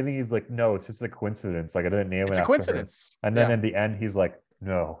the beginning, he's like, no, it's just a coincidence. Like I didn't name it. It's a coincidence. And then in the end, he's like,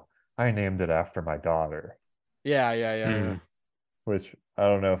 no, I named it after my daughter. Yeah. Which I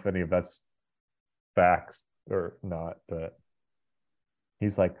don't know if any of that's facts or not, but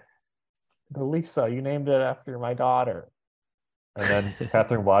he's like, the Lisa, you named it after my daughter. And then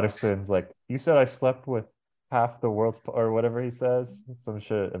Catherine Watterson's like, you said I slept with half the world's, or whatever he says, some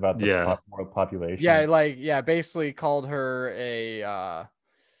shit about the world population. Basically called her a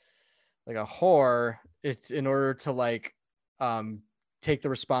like a whore. It's in order to like take the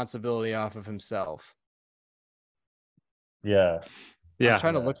responsibility off of himself. Yeah. I'm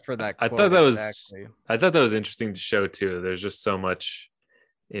trying to look for that quote. I thought that was interesting to show too. There's just so much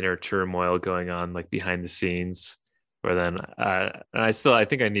inner turmoil going on like behind the scenes, where then and I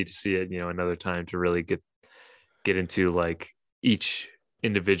think I need to see it, another time to really get into like each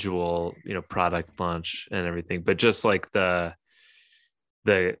individual, product launch and everything. But just like the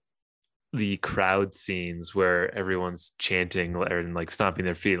crowd scenes where everyone's chanting and like stomping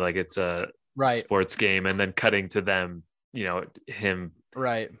their feet like it's a sports game, and then cutting to them, him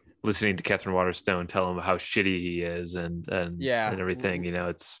listening to Catherine Waterstone tell him how shitty he is and everything.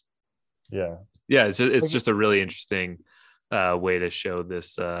 It's just a really interesting way to show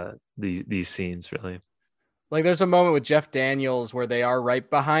this these scenes, really. Like there's a moment with Jeff Daniels where they are right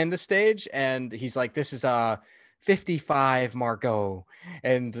behind the stage, and he's like, this is 55 Margot,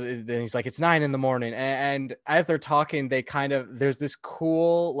 and then he's like, it's 9 a.m. and as they're talking, there's this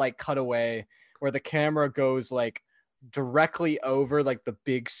cool like cutaway where the camera goes like directly over like the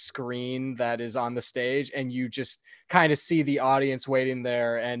big screen that is on the stage, and you just kind of see the audience waiting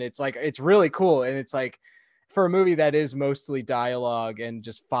there, and it's like, it's really cool. And it's like, for a movie that is mostly dialogue and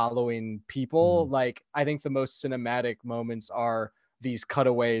just following people, like I think the most cinematic moments are these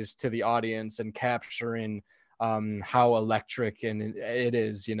cutaways to the audience and capturing how electric and it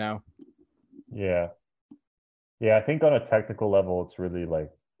is, Yeah, I think on a technical level, it's really like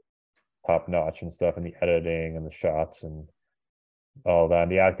top notch and stuff, and the editing and the shots and all that,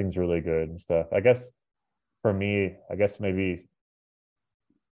 and the acting's really good and stuff. I guess for me, maybe,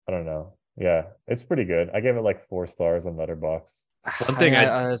 I don't know. Yeah, it's pretty good. I gave it like 4 stars on Letterboxd. One thing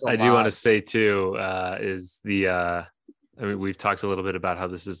I do want to say too is I mean, we've talked a little bit about how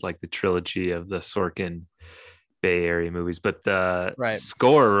this is like the trilogy of the Sorkin Bay Area movies, but the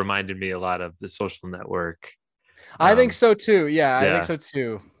score reminded me a lot of The Social Network. I think so too. I think so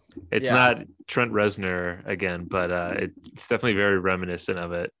too. It's not Trent Reznor again, but it's definitely very reminiscent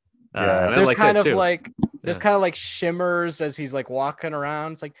of it. There's like kind of like there's kind of like shimmers as he's like walking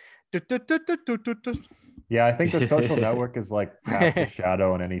around. It's like Yeah, I think The Social Network is like cast a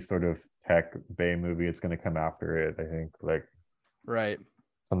shadow on any sort of tech Bay movie. It's going to come after it. I think like Right.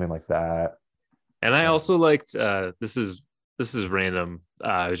 something like that. And I also liked this is random.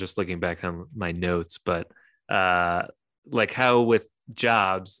 I was just looking back on my notes, but like how with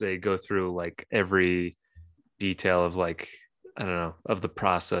Jobs they go through like every detail of like I don't know of the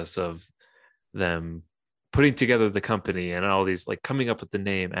process of them putting together the company and all these like coming up with the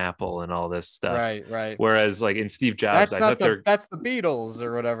name Apple and all this stuff. Right. Whereas like in Steve Jobs, That's I not thought that's the Beatles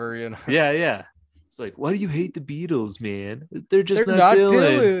or whatever, you know. yeah. It's like, why do you hate the Beatles, man? They're just They're not not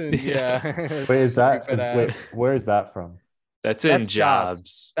Dylan. Dylan. Yeah. Wait, Stupid ass. where is that from? That's That's in Jobs.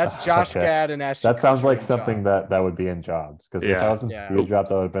 Jobs. That's Josh Okay. Gad and Ashton That sounds Kutcher like in something Jobs. that would be in Jobs. Because if I Yeah. was in Yeah. Steve Jobs,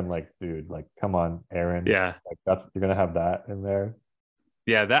 I would have been like, dude, like, come on, Aaron. Yeah. Like you're gonna have that in there.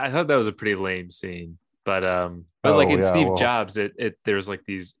 Yeah, that I thought that was a pretty lame scene. But like in Yeah, Steve well, Jobs, it there's like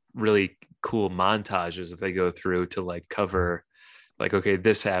these really cool montages that they go through to like cover like okay,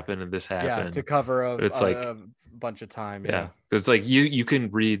 this happened and this Yeah, happened. to cover But it's like a bunch of time. yeah. Yeah. It's like you can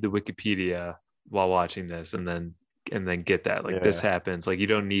read the Wikipedia while watching this and then get that like this Yeah. happens. Like you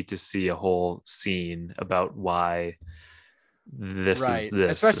don't need to see a whole scene about why this is Right.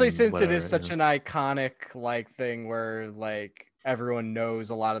 this Especially and since it whatever, is such an iconic like thing where like everyone knows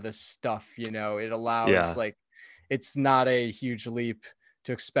a lot of this stuff, you know. It allows Yeah. like it's not a huge leap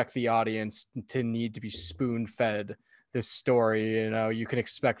to expect the audience to need to be spoon fed this story, you know. You can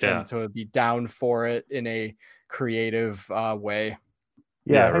expect Yeah. them to be down for it in a creative way.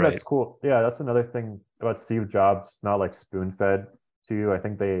 Yeah, Yeah, I think right. that's cool. Yeah, that's another thing about Steve Jobs, not like spoon fed to you. I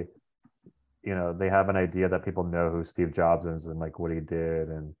think they have an idea that people know who Steve Jobs is and like what he did.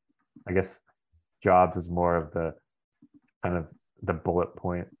 And I guess Jobs is more of the kind of the bullet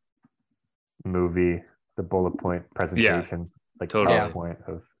point movie, the bullet point presentation, like totally.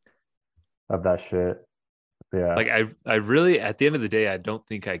 PowerPoint of that shit. Yeah. Like I really at the end of the day, I don't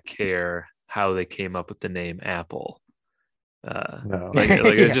think I care how they came up with the name Apple. No. Like Yeah.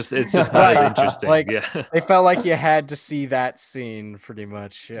 it's just not as Right. interesting. Like Yeah. they felt like you had to see that scene pretty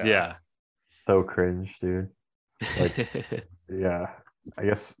much. Yeah. Yeah. So cringe, dude. Like, yeah. I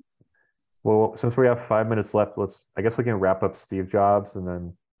guess well, since we have 5 minutes left, I guess we can wrap up Steve Jobs and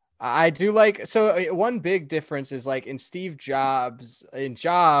then I do like one big difference is like in Jobs,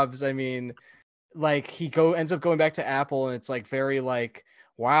 I mean, like ends up going back to Apple and it's like very like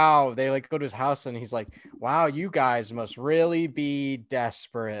wow, they like go to his house and he's like, wow, you guys must really be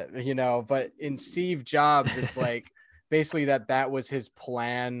desperate, you know. But in Steve Jobs, it's like basically that was his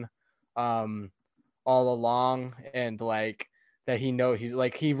plan all along, and like that he's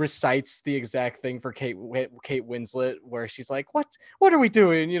like he recites the exact thing for Kate Winslet where she's like, what are we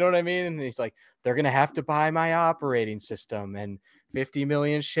doing, you know what I mean? And he's like, they're gonna have to buy my operating system and 50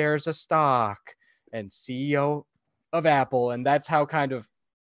 million shares of stock and CEO of Apple. And that's how kind of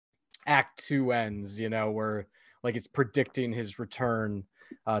Act 2 ends, you know, where like it's predicting his return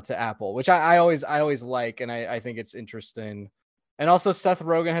to Apple, which I always like, and I think it's interesting. And also Seth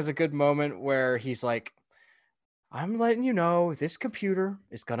Rogen has a good moment where he's like, I'm letting you know this computer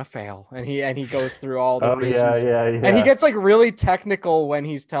is gonna fail, and he goes through all the reasons. yeah. And he gets like really technical when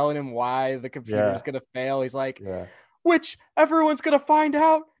he's telling him why the computer is gonna fail. He's like, which everyone's gonna find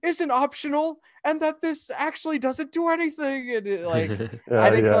out isn't optional, and that this actually doesn't do anything. And like, I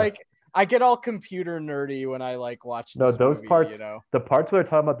think like I get all computer nerdy when I like watch this those movie, parts, you know. the parts where they're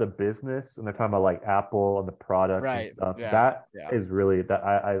talking about the business and they're talking about like Apple and the products and stuff. That is really that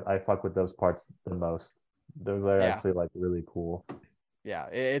I fuck with those parts the most. Those are actually like really cool. Yeah,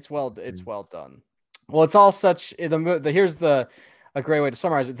 it's well done. Well, it's all such here's a great way to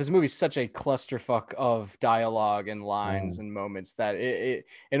summarize it. This movie's such a clusterfuck of dialogue and lines and moments that it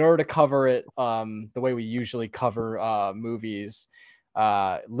in order to cover it the way we usually cover movies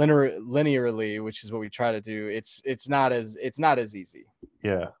linearly, which is what we try to do, it's not as easy.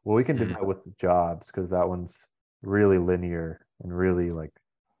 Yeah, well, we can do that with Jobs because that one's really linear and really like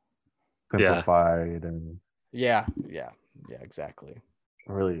simplified and yeah, exactly.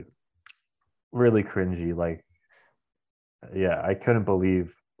 Really cringy. Like, yeah, I couldn't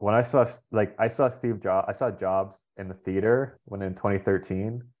believe when I saw Jobs in the theater when in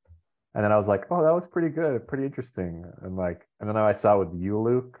 2013, and then I was like, oh, that was pretty good, pretty interesting, and then I saw it with you,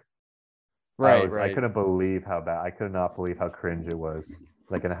 Luke. I couldn't believe how bad. I could not believe how cringe it was,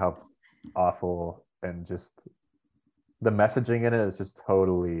 like, and how awful, and just the messaging in it is just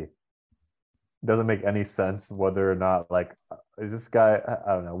totally doesn't make any sense. Whether or not like is this guy?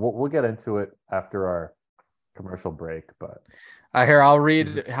 I don't know. We'll get into it after our commercial break, but here I'll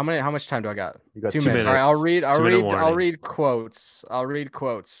read how much time do I got? You got 2 minutes. All right, I'll read warning. quotes. I'll read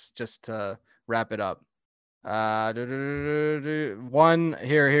quotes just to wrap it up. One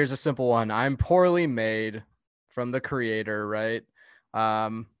here's a simple one. I'm poorly made from the creator, right?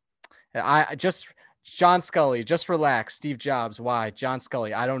 I just John Scully, just relax. Steve Jobs, why? John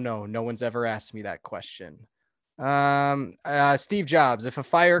Scully, I don't know. No one's ever asked me that question. Steve Jobs, if a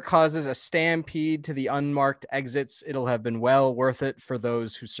fire causes a stampede to the unmarked exits, it'll have been well worth it for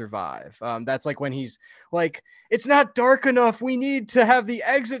those who survive. That's like when he's like, it's not dark enough. We need to have the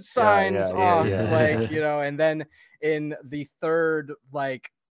exit signs off. Like, and then in the third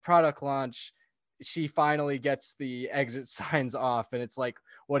like product launch, she finally gets the exit signs off, and it's like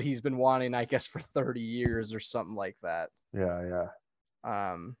what he's been wanting, I guess, for 30 years or something like that. Yeah.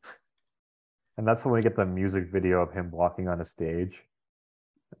 And that's when we get the music video of him walking on a stage.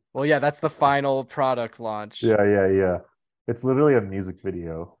 Well, yeah, that's the final product launch. Yeah. It's literally a music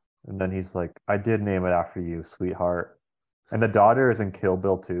video. And then he's like, I did name it after you, sweetheart. And the daughter is in Kill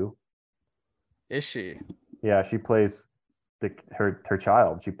Bill too. Is she? Yeah, she plays her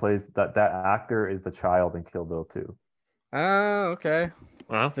child. She plays that actor is the child in Kill Bill 2. Oh, okay.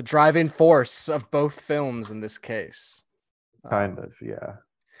 Wow. The driving force of both films in this case. Kind of, yeah.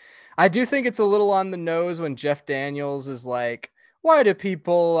 I do think it's a little on the nose when Jeff Daniels is like, why do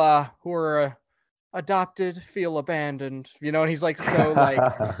people who are adopted feel abandoned? And he's like so like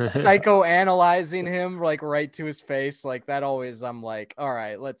psychoanalyzing him like right to his face. Like that always, I'm like, all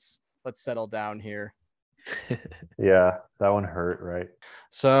right, let's settle down here. Yeah, that one hurt, right?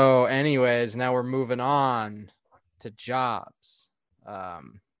 So anyways, now we're moving on to Jobs,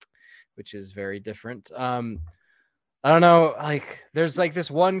 which is very different. I don't know, like there's like this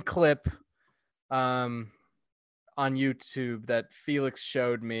one clip on YouTube that Felix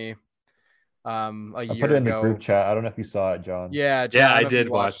showed me a year ago. I put it in the group chat. I don't know if you saw it, John. Yeah, John, yeah, I did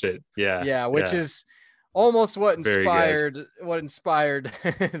watch it. Yeah, which is almost what inspired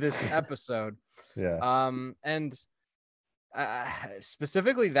this episode. Yeah. And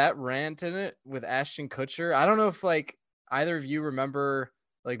specifically that rant in it with Ashton Kutcher. I don't know if like either of you remember,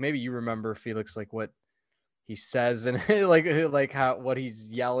 like maybe you remember, Felix, like what he says and like how what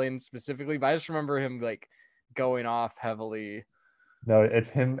he's yelling specifically, but I just remember him like going off heavily. No, it's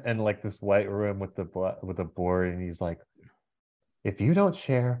him in like this white room with the board, and he's like, if you don't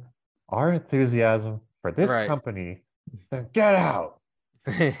share our enthusiasm for this company, then get out.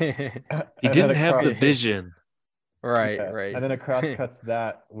 He didn't have the vision. Right. And then it cross cuts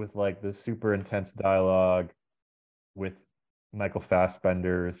that with like the super intense dialogue with Michael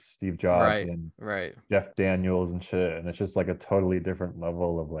Fassbender, Steve Jobs, and Jeff Daniels and shit, and it's just like a totally different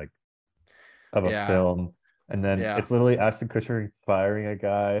level of a film. And then it's literally Ashton Kutcher firing a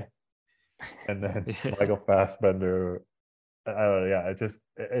guy, and then Michael Fassbender.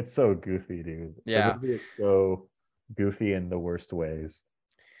 It's so goofy, dude. Yeah, the movie is so goofy in the worst ways.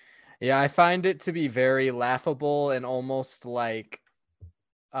 Yeah, I find it to be very laughable and almost like,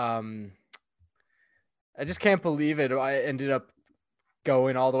 I just can't believe it. I ended up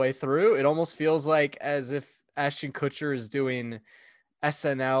going all the way through. It almost feels like as if Ashton Kutcher is doing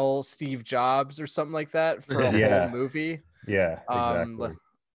SNL Steve Jobs or something like that for a whole movie. Yeah, exactly.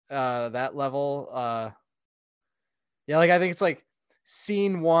 That level. Like I think it's like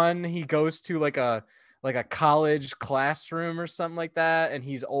scene 1, he goes to like a college classroom or something like that, and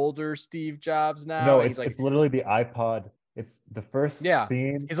he's older Steve Jobs now. No, it's literally the iPod. It's the first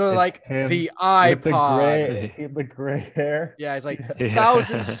scene. He's like the iPod with the gray hair. Yeah, he's like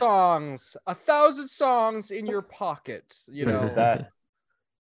 1,000 songs, 1,000 songs in your pocket. That.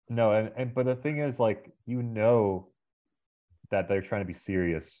 No, but the thing is, like, that they're trying to be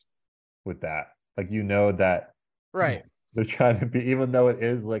serious with that. Like, that they're trying to be, even though it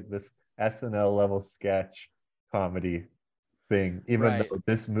is like this SNL level sketch comedy thing, even though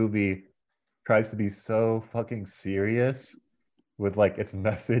this movie tries to be so fucking serious with like its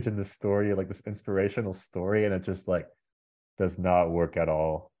message and the story, like this inspirational story, and it just like does not work at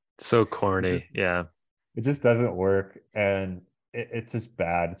all. So corny. It just doesn't work, and it's just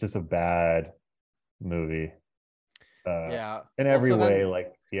bad. It's just a bad movie. In every way,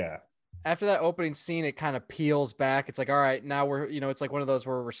 After that opening scene, it kind of peels back. It's like, all right, now we're, it's like one of those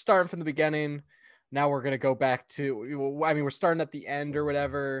where we're starting from the beginning. Now we're going to go back to, we're starting at the end or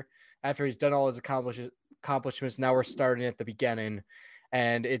whatever. After he's done all his accomplishments, now we're starting at the beginning.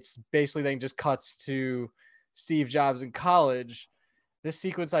 And it's basically then just cuts to Steve Jobs in college. This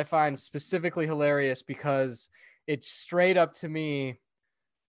sequence I find specifically hilarious because it straight up to me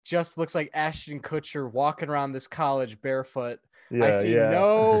just looks like Ashton Kutcher walking around this college barefoot. I see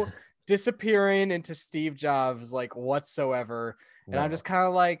no disappearing into Steve Jobs like whatsoever. And I'm just kind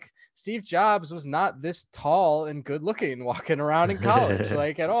of like, Steve Jobs was not this tall and good looking walking around in college,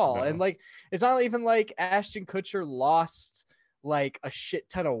 like at all. No. And like, it's not even like Ashton Kutcher lost like a shit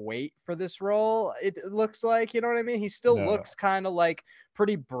ton of weight for this role. It looks like, you know what I mean? He still No. looks kind of like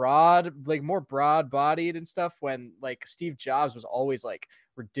pretty broad, like more broad bodied and stuff, when like Steve Jobs was always like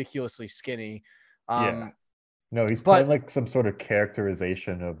ridiculously skinny. Yeah. No, he's but- playing like some sort of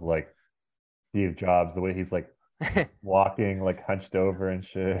characterization of like Steve Jobs, the way he's like walking like hunched over and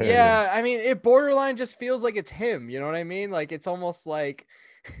shit. Yeah, I mean, it borderline just feels like it's him, you know what I mean? Like it's almost like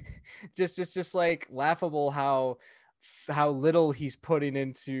it's just like laughable how little he's putting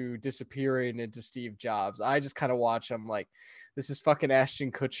into disappearing into Steve Jobs. I just kind of watch him like, this is fucking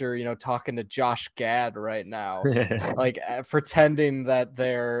Ashton Kutcher, you know, talking to Josh Gad right now, like pretending that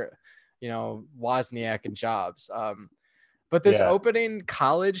they're, you know, Wozniak and Jobs. But this opening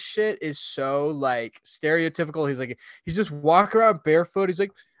college shit is so like stereotypical. He's just walking around barefoot. He's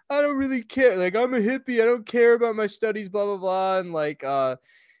like, I don't really care. Like, I'm a hippie. I don't care about my studies, blah, blah, blah. And like, and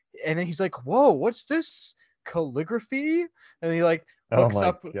then he's like, whoa, what's this? Calligraphy? And he like hooks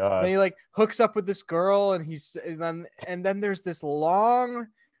up. God. Then he like hooks up with this girl, and then there's this long,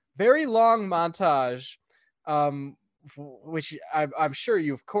 very long montage, which I'm sure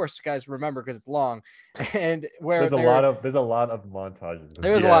you, of course, guys remember because it's long, and where there's a lot of montages.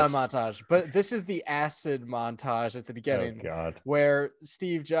 There's a lot of montage, but this is the acid montage at the beginning, Oh God. where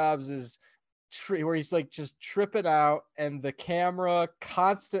Steve Jobs is where he's like just tripping out, and the camera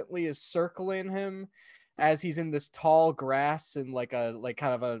constantly is circling him as he's in this tall grass in like a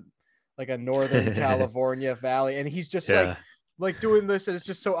northern California valley, and he's just like doing this, and it's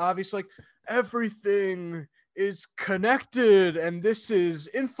just so obvious, like everything is connected and this is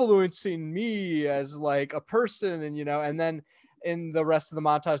influencing me as like a person. And you know, and then in the rest of the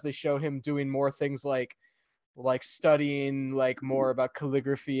montage they show him doing more things like studying like more about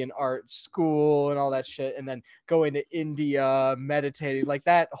calligraphy and art school and all that shit, and then going to India, meditating, like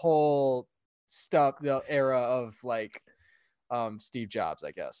that whole stuff, the era of like Steve Jobs,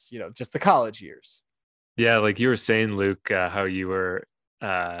 I guess, you know, just the college years. Yeah, like you were saying, Luke, how you were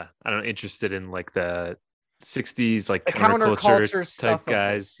I don't know, interested in like the 60s like The counterculture stuff type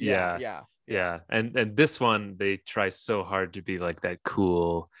guys. Yeah. And this one, they try so hard to be like that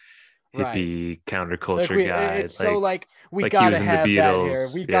cool hippie counterculture guy. It's so like we like gotta have that Beatles. here.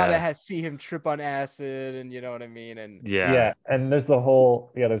 We gotta see him trip on acid, and you know what I mean. And yeah, and there's the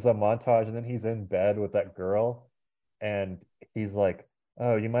whole there's a montage, and then he's in bed with that girl, and he's like,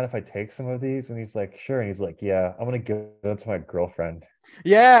 oh, you mind if I take some of these? And he's like, sure. And he's like, yeah, I'm gonna give them to my girlfriend.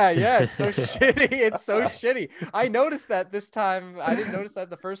 Yeah, it's so shitty. It's so shitty. I noticed that this time. I didn't notice that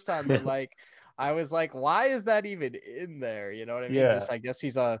the first time, but like I was like, why is that even in there? You know what I mean? Yeah. Just, I guess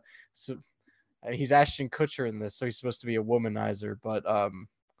he's Ashton Kutcher in this, so he's supposed to be a womanizer. But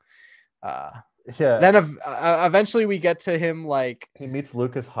then eventually we get to him, like he meets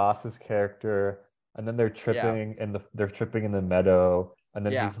Lucas Haas's character, and then they're tripping in the meadow, and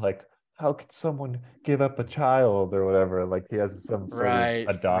then he's like, how could someone give up a child or whatever? Like he has some sort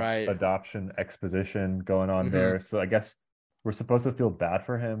of adoption exposition going on there. So I guess we're supposed to feel bad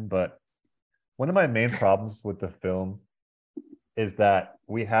for him, but one of my main problems with the film is that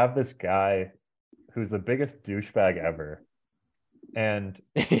we have this guy who's the biggest douchebag ever. And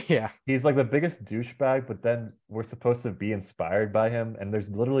he's like the biggest douchebag, but then we're supposed to be inspired by him, and there's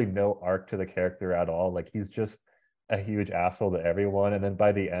literally no arc to the character at all. Like he's just a huge asshole to everyone, and then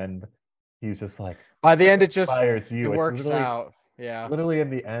by the end he's just like, by the end it just inspires you. It works out. Literally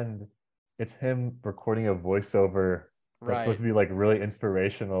in the end it's him recording a voiceover that's supposed to be like really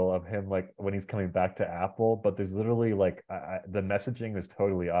inspirational of him, like when he's coming back to Apple, but there's literally like the messaging is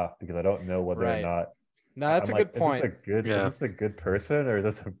totally off because I don't know whether or not. No, that's a good point. Is this a good person, or is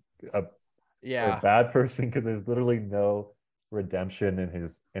this a bad person? Because there's literally no redemption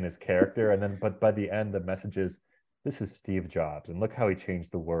in his character. And then, but by the end, the message is, this is Steve Jobs, and look how he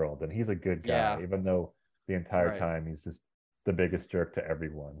changed the world, and he's a good guy, even though the entire time he's just the biggest jerk to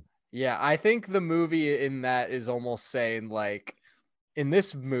everyone. Yeah, I think the movie in that is almost saying, like, in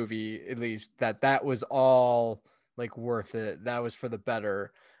this movie at least, that was all like worth it. That was for the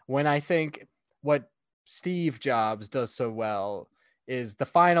better. When I think what Steve Jobs does so well is the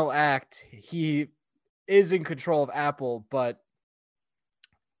final act. He is in control of Apple, but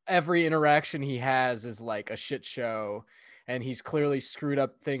every interaction he has is like a shit show, and he's clearly screwed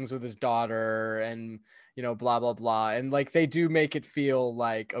up things with his daughter, and you know, blah blah blah. And like they do make it feel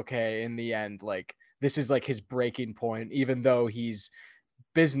like, okay, in the end, like this is like his breaking point, even though he's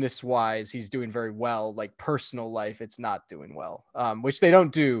business wise he's doing very well. Like personal life, it's not doing well, which they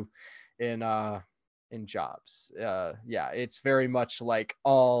don't do in in Jobs. Yeah, it's very much like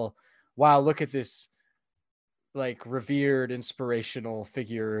all, wow, look at this like revered inspirational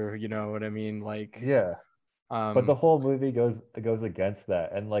figure, you know what I mean? Like, Yeah. But the whole movie goes against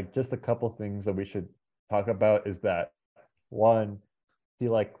that. And like just a couple things that we should talk about is that one, he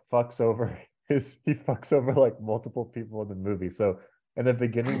like fucks over he fucks over like multiple people in the movie. So in the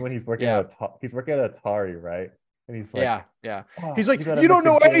beginning when he's working yeah, he's working at Atari, right? And he's like, yeah. oh, He's like, gotta you make don't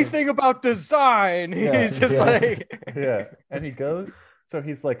the know game. anything about design. Yeah, He's just yeah, like, yeah. And he goes, so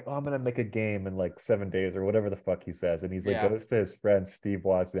he's like, oh, I'm gonna make a game in like 7 days or whatever the fuck he says. And he's like, yeah, goes to his friend Steve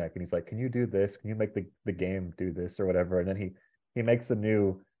Wozniak and he's like, can you do this? Can you make the game do this or whatever? And then he makes the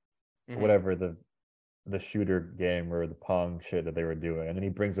new whatever the shooter game or the Pong shit that they were doing. And then he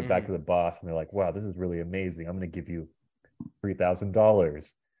brings it back to the boss and they're like, wow, this is really amazing. I'm going to give you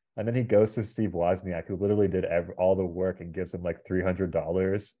 $3,000. And then he goes to Steve Wozniak, who literally did all the work and gives him like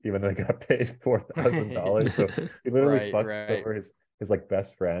 $300, even though he got paid $4,000. So he literally fucks over his like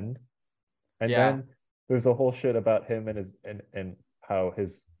best friend. And then there's a whole shit about him and his and how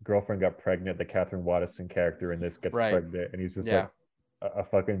his girlfriend got pregnant. The Catherine Waterston character in this gets pregnant, and he's just like a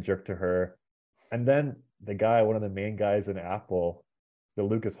fucking jerk to her. And then the guy, one of the main guys in Apple, the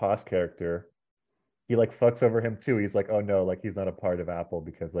Lucas Haas character, he like fucks over him too. He's like, oh no, like he's not a part of Apple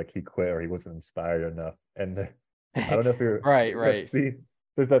because like he quit or he wasn't inspired enough. And I don't know if you're right.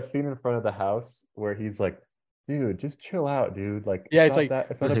 There's that scene in front of the house where he's like, dude, just chill out, dude. Like, it's like,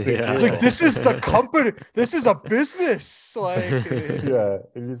 it's not a big deal. It's like, this is the company. This is a business. Like, yeah.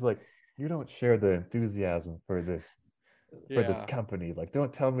 And he's like, you don't share the enthusiasm for this company. Like,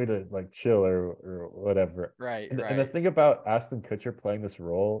 don't tell me to like chill or whatever. Right. And the thing about Ashton Kutcher playing this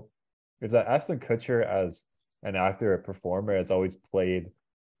role is that Ashton Kutcher as an actor, a performer, has always played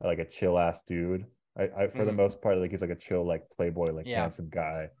like a chill ass dude. I for the most part, like he's like a chill, like playboy, like handsome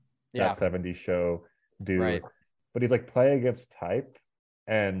guy. That 70s show dude. Right. But he's like playing against type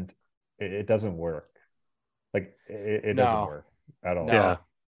and it doesn't work. Like it doesn't work at all. Yeah.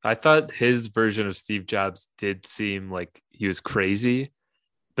 I thought his version of Steve Jobs did seem like he was crazy,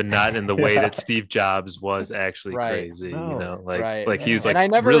 but not in the way that Steve Jobs was actually crazy. You know, like he was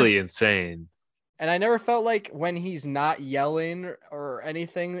like really insane. And I never felt like when he's not yelling or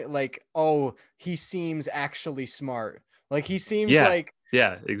anything, like, oh, he seems actually smart. Like he seems like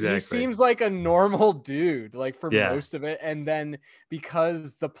exactly. He seems like a normal dude, like for most of it. And then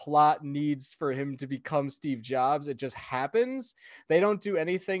because the plot needs for him to become Steve Jobs, it just happens. They don't do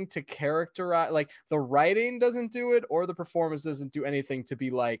anything to characterize, like the writing doesn't do it or the performance doesn't do anything to be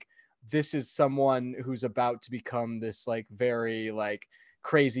like, this is someone who's about to become this like very like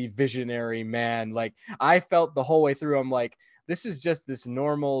crazy visionary man. Like I felt the whole way through, I'm like, this is just this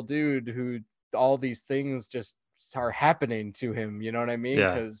normal dude who all these things just are happening to him, you know what I mean?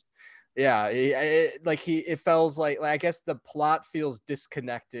 Because it feels like I guess the plot feels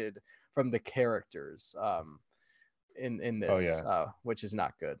disconnected from the characters in this, which is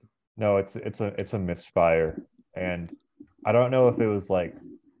not good. No, it's a misfire, and I don't know if it was like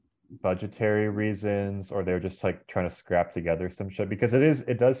budgetary reasons or they're just like trying to scrap together some shit, because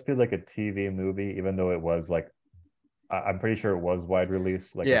it does feel like a TV movie, even though it was like I'm pretty sure it was wide release.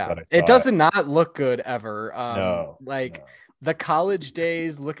 Like it does not look good ever. No. The college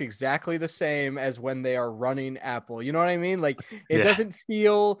days look exactly the same as when they are running Apple. You know what I mean? Like it doesn't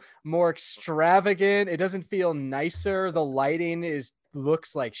feel more extravagant. It doesn't feel nicer. The lighting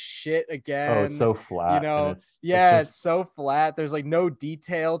looks like shit again. Oh, it's so flat. You know, it's so flat. There's like no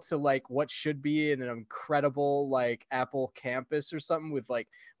detail to like what should be in an incredible like Apple campus or something with like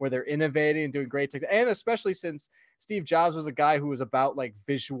where they're innovating and doing great tech. And especially since Steve Jobs was a guy who was about like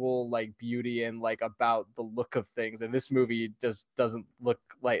visual like beauty and like about the look of things, and this movie just doesn't look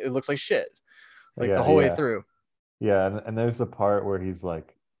like, it looks like shit like the whole way through. And there's the part where he's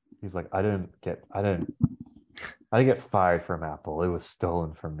like I didn't get fired from Apple, it was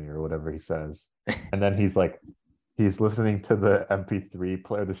stolen from me or whatever he says. And then he's listening to the MP3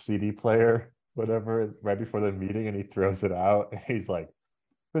 player, the CD player, whatever, right before the meeting, and he throws it out and he's like,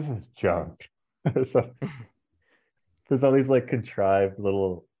 this is junk. So there's all these like contrived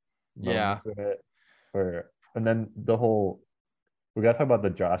little moments in it. And then we gotta talk about the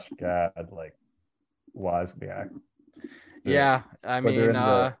Josh Gad like Wozniak. I mean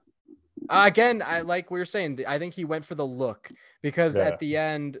again, I like we were saying, I think he went for the look, because at the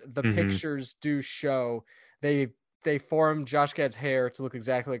end the pictures do show they formed Josh Gad's hair to look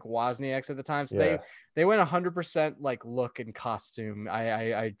exactly like Wozniak's at the time. So they went 100% like look and costume.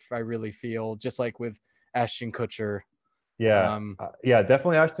 I really feel just like with Ashton Kutcher.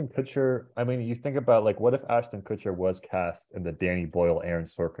 Definitely Ashton Kutcher. I mean, you think about like, what if Ashton Kutcher was cast in the Danny Boyle, Aaron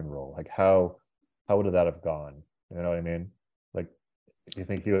Sorkin role? Like how how would that have gone? You know what I mean? Like, you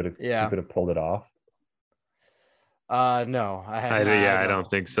think he could have pulled it off? No, I don't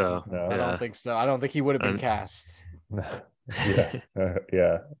think so. No. I don't think so. I don't think he would have been cast. Yeah.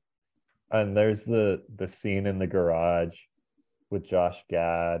 Yeah. And there's the scene in the garage with Josh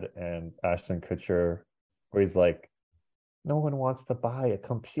Gad and Ashton Kutcher where he's like, no one wants to buy a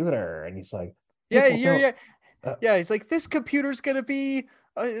computer, and he's like, Yeah. He's like, this computer's gonna be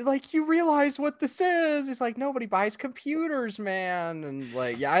like, you realize what this is? It's like, nobody buys computers, man. And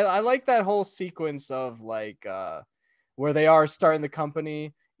like, yeah, I like that whole sequence of like where they are starting the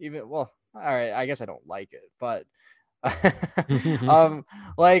company. Even, well, all right, I guess I don't like it, but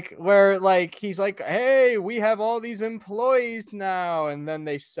like where like he's like, hey, we have all these employees now, and then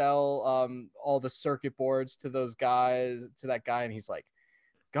they sell all the circuit boards to that guy, and he's like,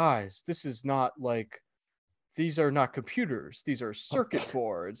 guys, this is not like, these are not computers, these are circuit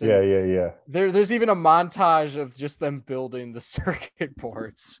boards. And yeah. There's even a montage of just them building the circuit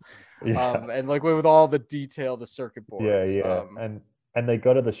boards. And like with all the detail, the circuit boards. And they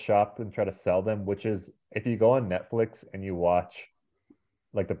go to the shop and try to sell them, which is, if you go on Netflix and you watch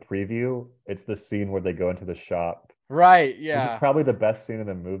like the preview, it's the scene where they go into the shop. Right, yeah. Which is probably the best scene in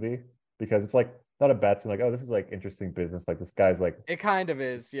the movie, because it's like not a bad scene, like, oh, this is like interesting business. Like, this guy's like, it kind of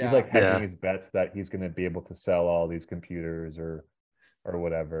is, yeah. He's like hedging his bets that he's gonna be able to sell all these computers or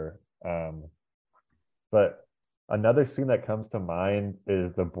whatever. But another scene that comes to mind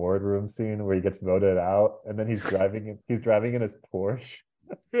is the boardroom scene where he gets voted out, and then he's driving in his Porsche.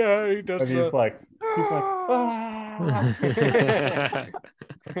 Yeah, he does. And he's like,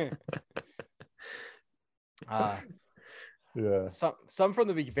 yeah. Some from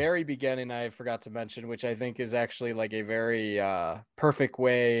the very beginning I forgot to mention, which I think is actually like a very perfect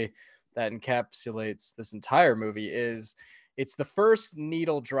way that encapsulates this entire movie, is it's the first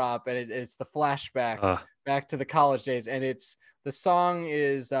needle drop, and it's the flashback back to the college days, and the song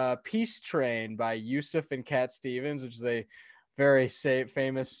is Peace Train by Yusuf and Cat Stevens, which is a very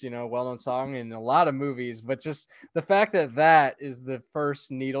famous, well-known song in a lot of movies. But just the fact that is the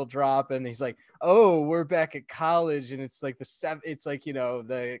first needle drop, and he's like, oh, we're back at college, and it's like the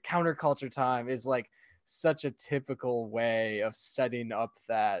counterculture time, is like such a typical way of setting up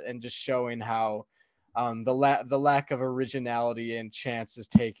that, and just showing how the lack of originality and chances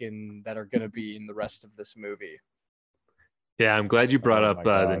taken that are going to be in the rest of this movie. Yeah, I'm glad you brought up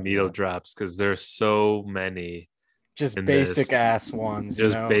the needle drops, because there's so many. Just basic ass ones,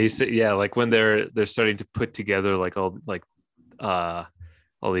 just basic, like when they're starting to put together like all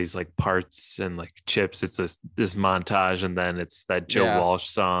these like parts and like chips. It's this montage, and then it's that Joe Walsh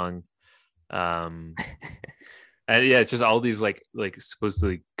song, and it's just all these like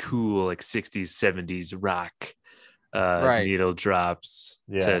supposedly cool like 60s 70s rock needle drops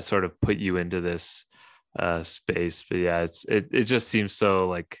to sort of put you into this space. But yeah, it just seems so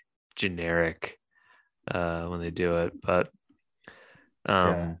like generic when they do it. But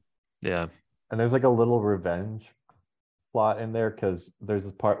and there's like a little revenge plot in there, because there's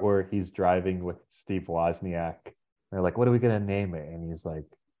this part where he's driving with Steve Wozniak, and they're like, what are we gonna name it? And he's like,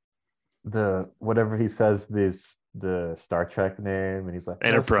 whatever he says, the Star Trek name, and he's like,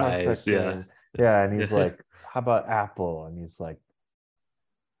 Enterprise. And he's like, how about Apple? And he's like,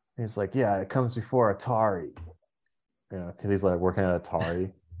 yeah, it comes before Atari, because he's like working at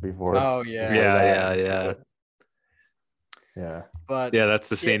Atari before. Oh yeah. But that's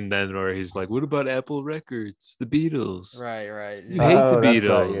the scene then where he's like, what about Apple Records, the Beatles? Right. You hate the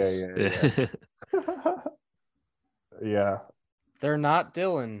Beatles. Yeah. They're not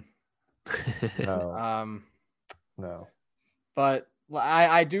Dylan. No. No. But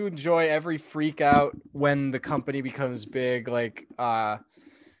I do enjoy every freak out when the company becomes big, like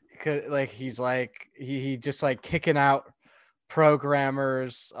he's like he just like kicking out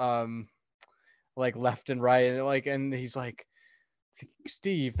programmers like left and right, and he's like,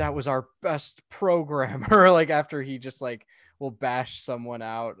 Steve, that was our best programmer, like after he just like will bash someone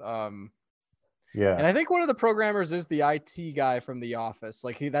out. And I think one of the programmers is the IT guy from The Office.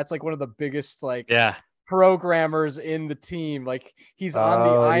 Like that's like one of the biggest programmers in the team. Like he's on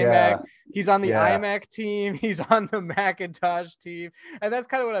the iMac, he's on the iMac team, he's on the Macintosh team. And that's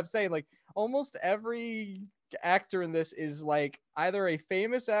kind of what I'm saying. Like almost every actor in this is like either a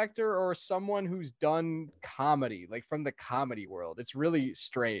famous actor or someone who's done comedy, like from the comedy world. It's really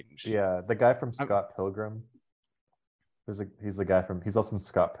strange. Yeah, the guy from Scott Pilgrim. He's the guy he's also in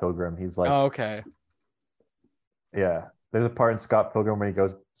Scott Pilgrim. He's like, oh, okay. Yeah, there's a part in Scott Pilgrim when he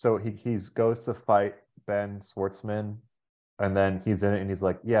goes to fight Ben Schwartzman, and then he's in it, and he's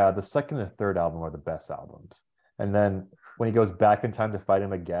like, yeah, the second and third album are the best albums. And then when he goes back in time to fight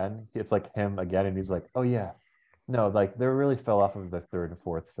him again, it's like him again, and he's like, "Oh yeah, no, like they really fell off of the third and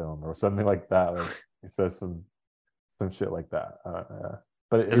fourth film or something like that." Like he says some shit like that.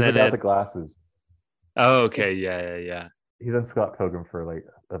 But And he's then without the glasses. oh, okay, yeah. He's in Scott Pilgrim for like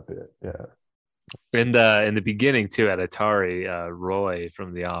a bit. Yeah. In the beginning too at Atari, Roy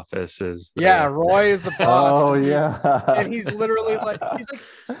from The Office is Yeah, Roy is the boss. Oh and yeah. he's literally like,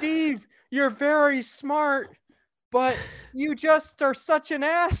 Steve, you're very smart, but you just are such an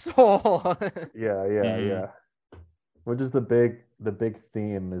asshole. Yeah. Mhm. Which is the big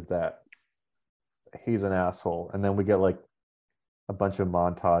theme is that he's an asshole, and then we get like a bunch of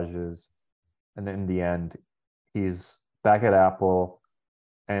montages, and then in the end, he's back at Apple,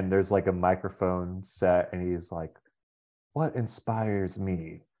 and there's like a microphone set, and he's like, "What inspires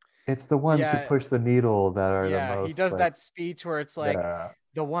me? It's the ones who Yeah, push the needle that are the yeah, he most does like, that speech where it's like yeah,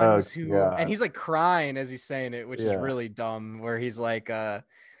 the oh ones who, and god, he's like crying as he's saying it, which is yeah, really dumb, where he's like, the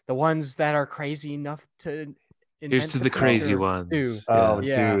ones that are crazy enough to Here's invent to the the crazy future too. ones. oh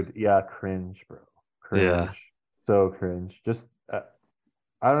Yeah. Yeah. dude, yeah, cringe, bro, Yeah. cringe, so cringe. Just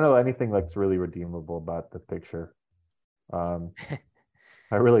I don't know anything that's really redeemable about the picture. Um,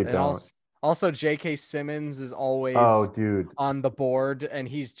 I really And don't. also J.K. Simmons is Oh, always dude. on the board, and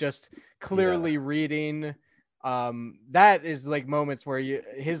he's just Yeah. clearly reading. That is like moments where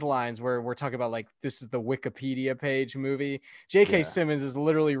his lines where we're talking about like this is the Wikipedia page movie. J.K. Yeah. Simmons is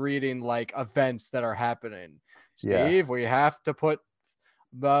literally reading like events that are happening. Yeah. Steve, we have to put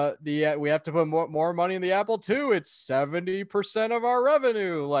we have to put more money in the Apple too. It's 70% of our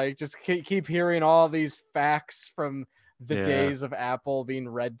revenue. Like just keep hearing all these facts from the Yeah. days of Apple being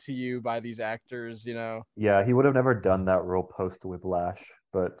read to you by these actors, you know. Yeah. He would have never done that role post Whiplash,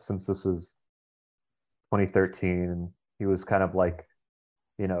 but since this was 2013 and he was kind of like,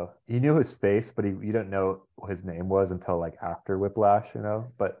 you knew his face, but you don't know what his name was until like after Whiplash,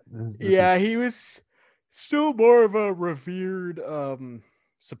 But this is Yeah, he was still more of a revered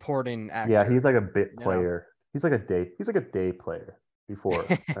supporting yeah, actor, he's like a bit you know. player. He's like a day player before.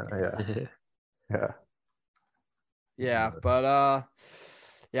 Yeah. Yeah. Yeah, but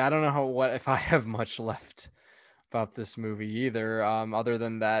yeah, I don't know what if I have much left about this movie either. Other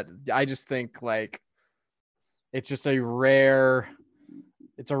than that, I just think like it's just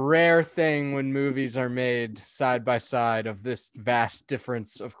it's a rare thing when movies are made side by side of this vast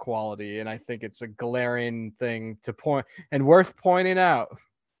difference of quality, and I think it's a glaring thing to point and worth pointing out.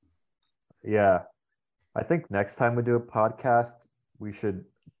 Yeah. I think next time we do a podcast, we should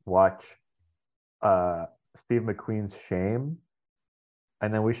watch uh Steve McQueen's Shame,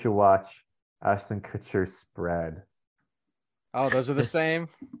 and then we should watch Ashton Kutcher's Spread. Oh, those are the same?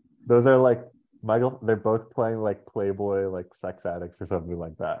 Those are like Michael, they're both playing like Playboy, like sex addicts or something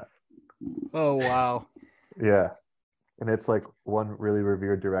like that. Oh, wow. Yeah. And it's like one really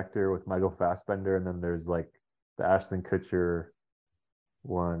revered director with Michael Fassbender, and then there's like the Ashton Kutcher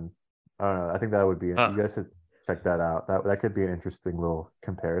one. I don't know. I think that would be, you Huh. guys should check that out. That could be an interesting little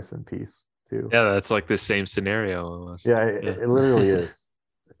comparison piece too. Yeah, that's like the same scenario almost. Yeah, it literally is.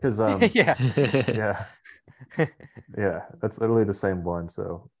 Because Yeah. yeah, yeah, that's literally the same one.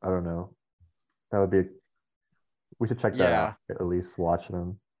 So I don't know. That would be. We should check that Yeah. out. At least watch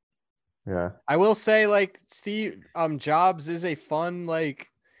them. Yeah. I will say like Steve Jobs is a fun like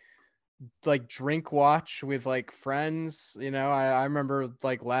drink watch with like friends, you know. I remember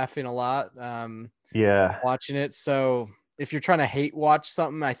like laughing a lot Yeah. watching it. So if you're trying to hate watch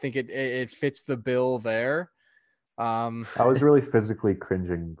something, I think it fits the bill there. I was really physically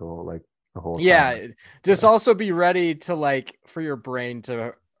cringing the whole Yeah, time. just Yeah. also be ready to like for your brain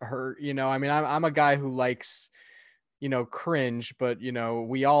to hurt, you know. I mean, I'm a guy who likes, you know, cringe, but you know,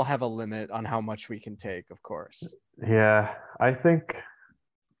 we all have a limit on how much we can take, of course. Yeah. I think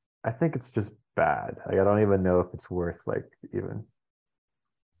it's just bad. Like, I don't even know if it's worth like even.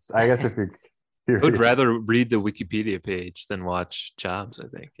 I guess if you're I would curious. rather read the Wikipedia page than watch Jobs, I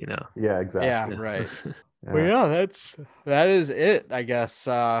think, you know. Yeah, exactly. Yeah, Yeah. right. But Yeah. yeah, that is it, I guess.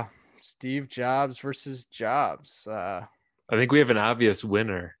 Steve Jobs versus Jobs. I think we have an obvious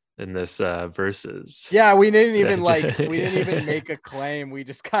winner in this versus. Yeah, we didn't even make a claim. We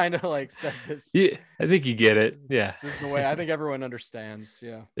just kind of like said this. Yeah, I think you get it. Yeah. This is the way I think everyone understands.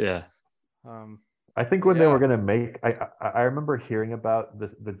 Yeah. Yeah. I think But when they were yeah. gonna make, I remember hearing about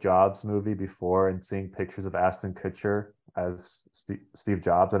the Jobs movie before and seeing pictures of Ashton Kutcher as Steve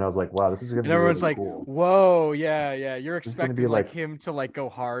Jobs, and I was like, wow, this is gonna And be everyone's really like, cool. "Whoa, yeah, yeah." You're This is gonna expecting be like like, him to like go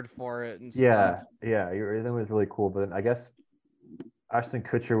hard for it and stuff. yeah, it was really cool. But then I guess Ashton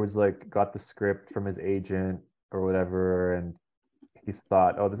Kutcher was like got the script from his agent or whatever, and he's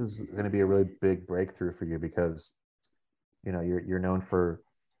thought, oh, this is gonna be a really big breakthrough for you because you're known for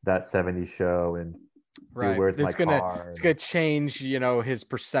that 70s show and Right. Where's My It's gonna Car? it's gonna change, his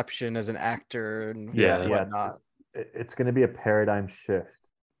perception as an actor and Yeah. whatnot. It's going to be a paradigm shift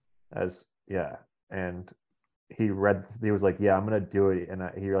and he was like, yeah, I'm gonna do it, and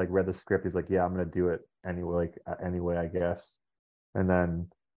he like read the script. He's like, yeah, I'm gonna do it anyway, I guess. And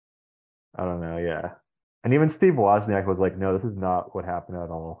then I don't know, yeah. And even Steve Wozniak was like, no, this is not what happened at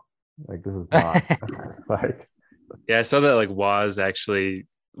all. Like, this is not like. Yeah, I saw that like Woz actually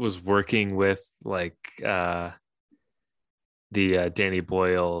was working with like the Danny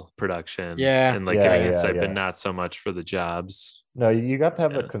Boyle production, and like giving insight, but not so much for the jobs. No, you got to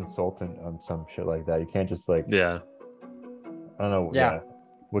have a consultant on some shit like that. You can't just like I don't know.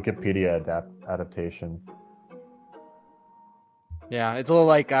 Wikipedia adaptation. Yeah, it's a little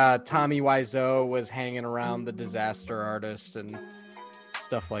like Tommy Wiseau was hanging around the disaster artist and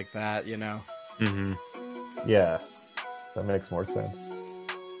stuff like that, Mm-hmm. Yeah, that makes more sense.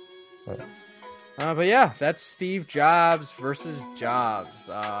 But yeah, that's Steve Jobs versus Jobs.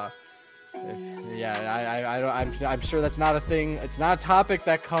 I'm sure that's not a thing. It's not a topic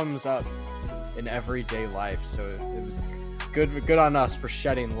that comes up in everyday life. So it was good on us for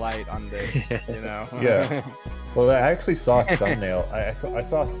shedding light on this. Yeah. Well, I actually saw a thumbnail. I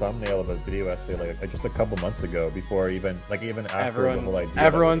saw a thumbnail of a video essay like just a couple months ago before even after the whole idea.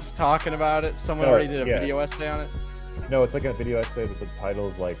 Everyone's talking about it. Someone already did a video essay on it. No, it's like a video essay that the title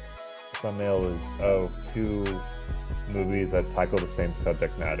is like, thumbnail is 2 movies that tackle the same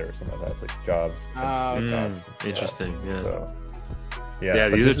subject matter or something like that. It's like Jobs. Interesting. Yeah. So, yeah,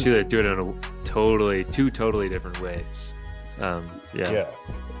 these are two that do it in two totally different ways. Yeah.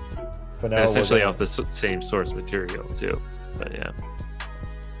 But now and essentially off the same source material too. But yeah.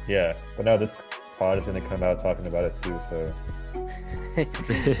 Yeah, but now this pod is going to come out talking about it too. So.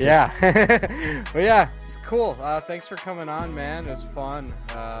 Yeah. But yeah, it's cool. Thanks for coming on, man. It was fun.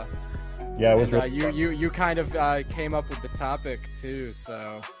 Yeah, it was really fun. You kind of came up with the topic too,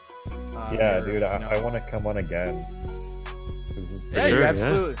 so. Dude, I want to come on again. Yeah, you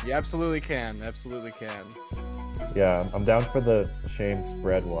absolutely can. Absolutely can. Yeah, I'm down for the shame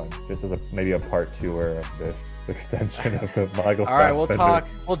spread one, just as maybe a part 2 of this extension of the Michael. All right, we'll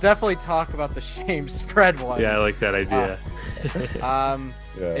definitely talk about the shame spread one. Yeah, I like that idea.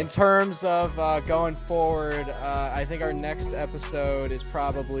 In terms of going forward, I think our next episode is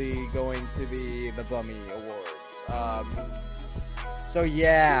probably going to be the Bummy Awards. So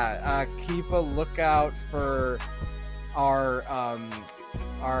yeah, keep a lookout for our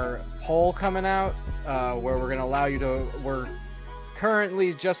poll coming out, where we're gonna allow you to. We're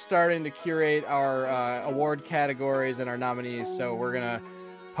currently just starting to curate our award categories and our nominees, so we're gonna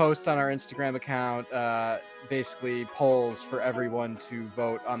post on our Instagram account basically polls for everyone to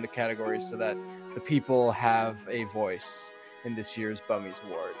vote on the categories so that the people have a voice in this year's Bummies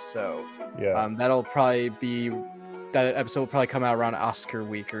Awards. So that'll probably be, that episode will probably come out around Oscar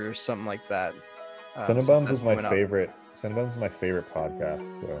week or something like that. Cinnabums is my favorite. Cinnabums is my favorite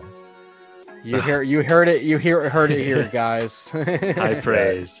podcast. So you heard it here, guys. High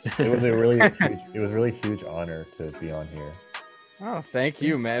praise. It was a really huge honor to be on here. Oh, thank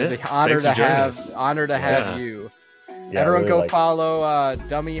you, man. It's an honor to have you. Yeah, everyone go follow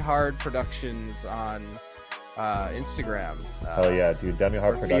Dummy Hard Productions on Instagram. Hell yeah, dude. Dummy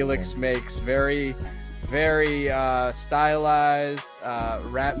Hard Productions. Felix makes very, very stylized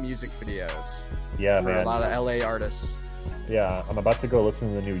rap music videos. Yeah, for man. a lot of LA artists. Yeah, I'm about to go listen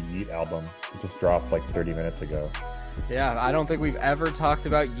to the new Yeet album. It just dropped like 30 minutes ago. Yeah, I don't think we've ever talked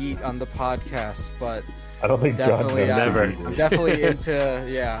about Yeet on the podcast, but I don't think definitely, never. I'm definitely into.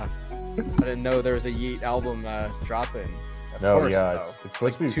 Yeah, I didn't know there was a Yeet album dropping. Of course, it's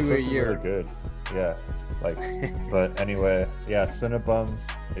supposed to be 2 a year. Really good. Yeah, but anyway, yeah, Cinnabums.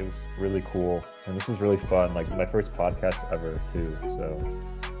 It was really cool, and this was really fun. Like my first podcast ever too. So,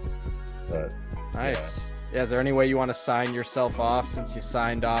 but nice. Yeah, is there any way you want to sign yourself off since you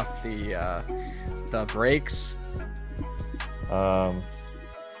signed off the breaks?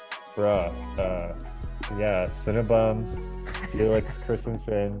 Yeah, Cinnabums, Felix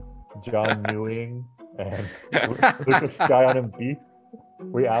Kristensson, John Newing, and Lucas Sky on him beat.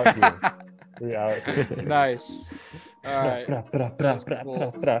 We out here. Nice. All right. That's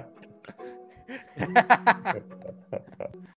cool.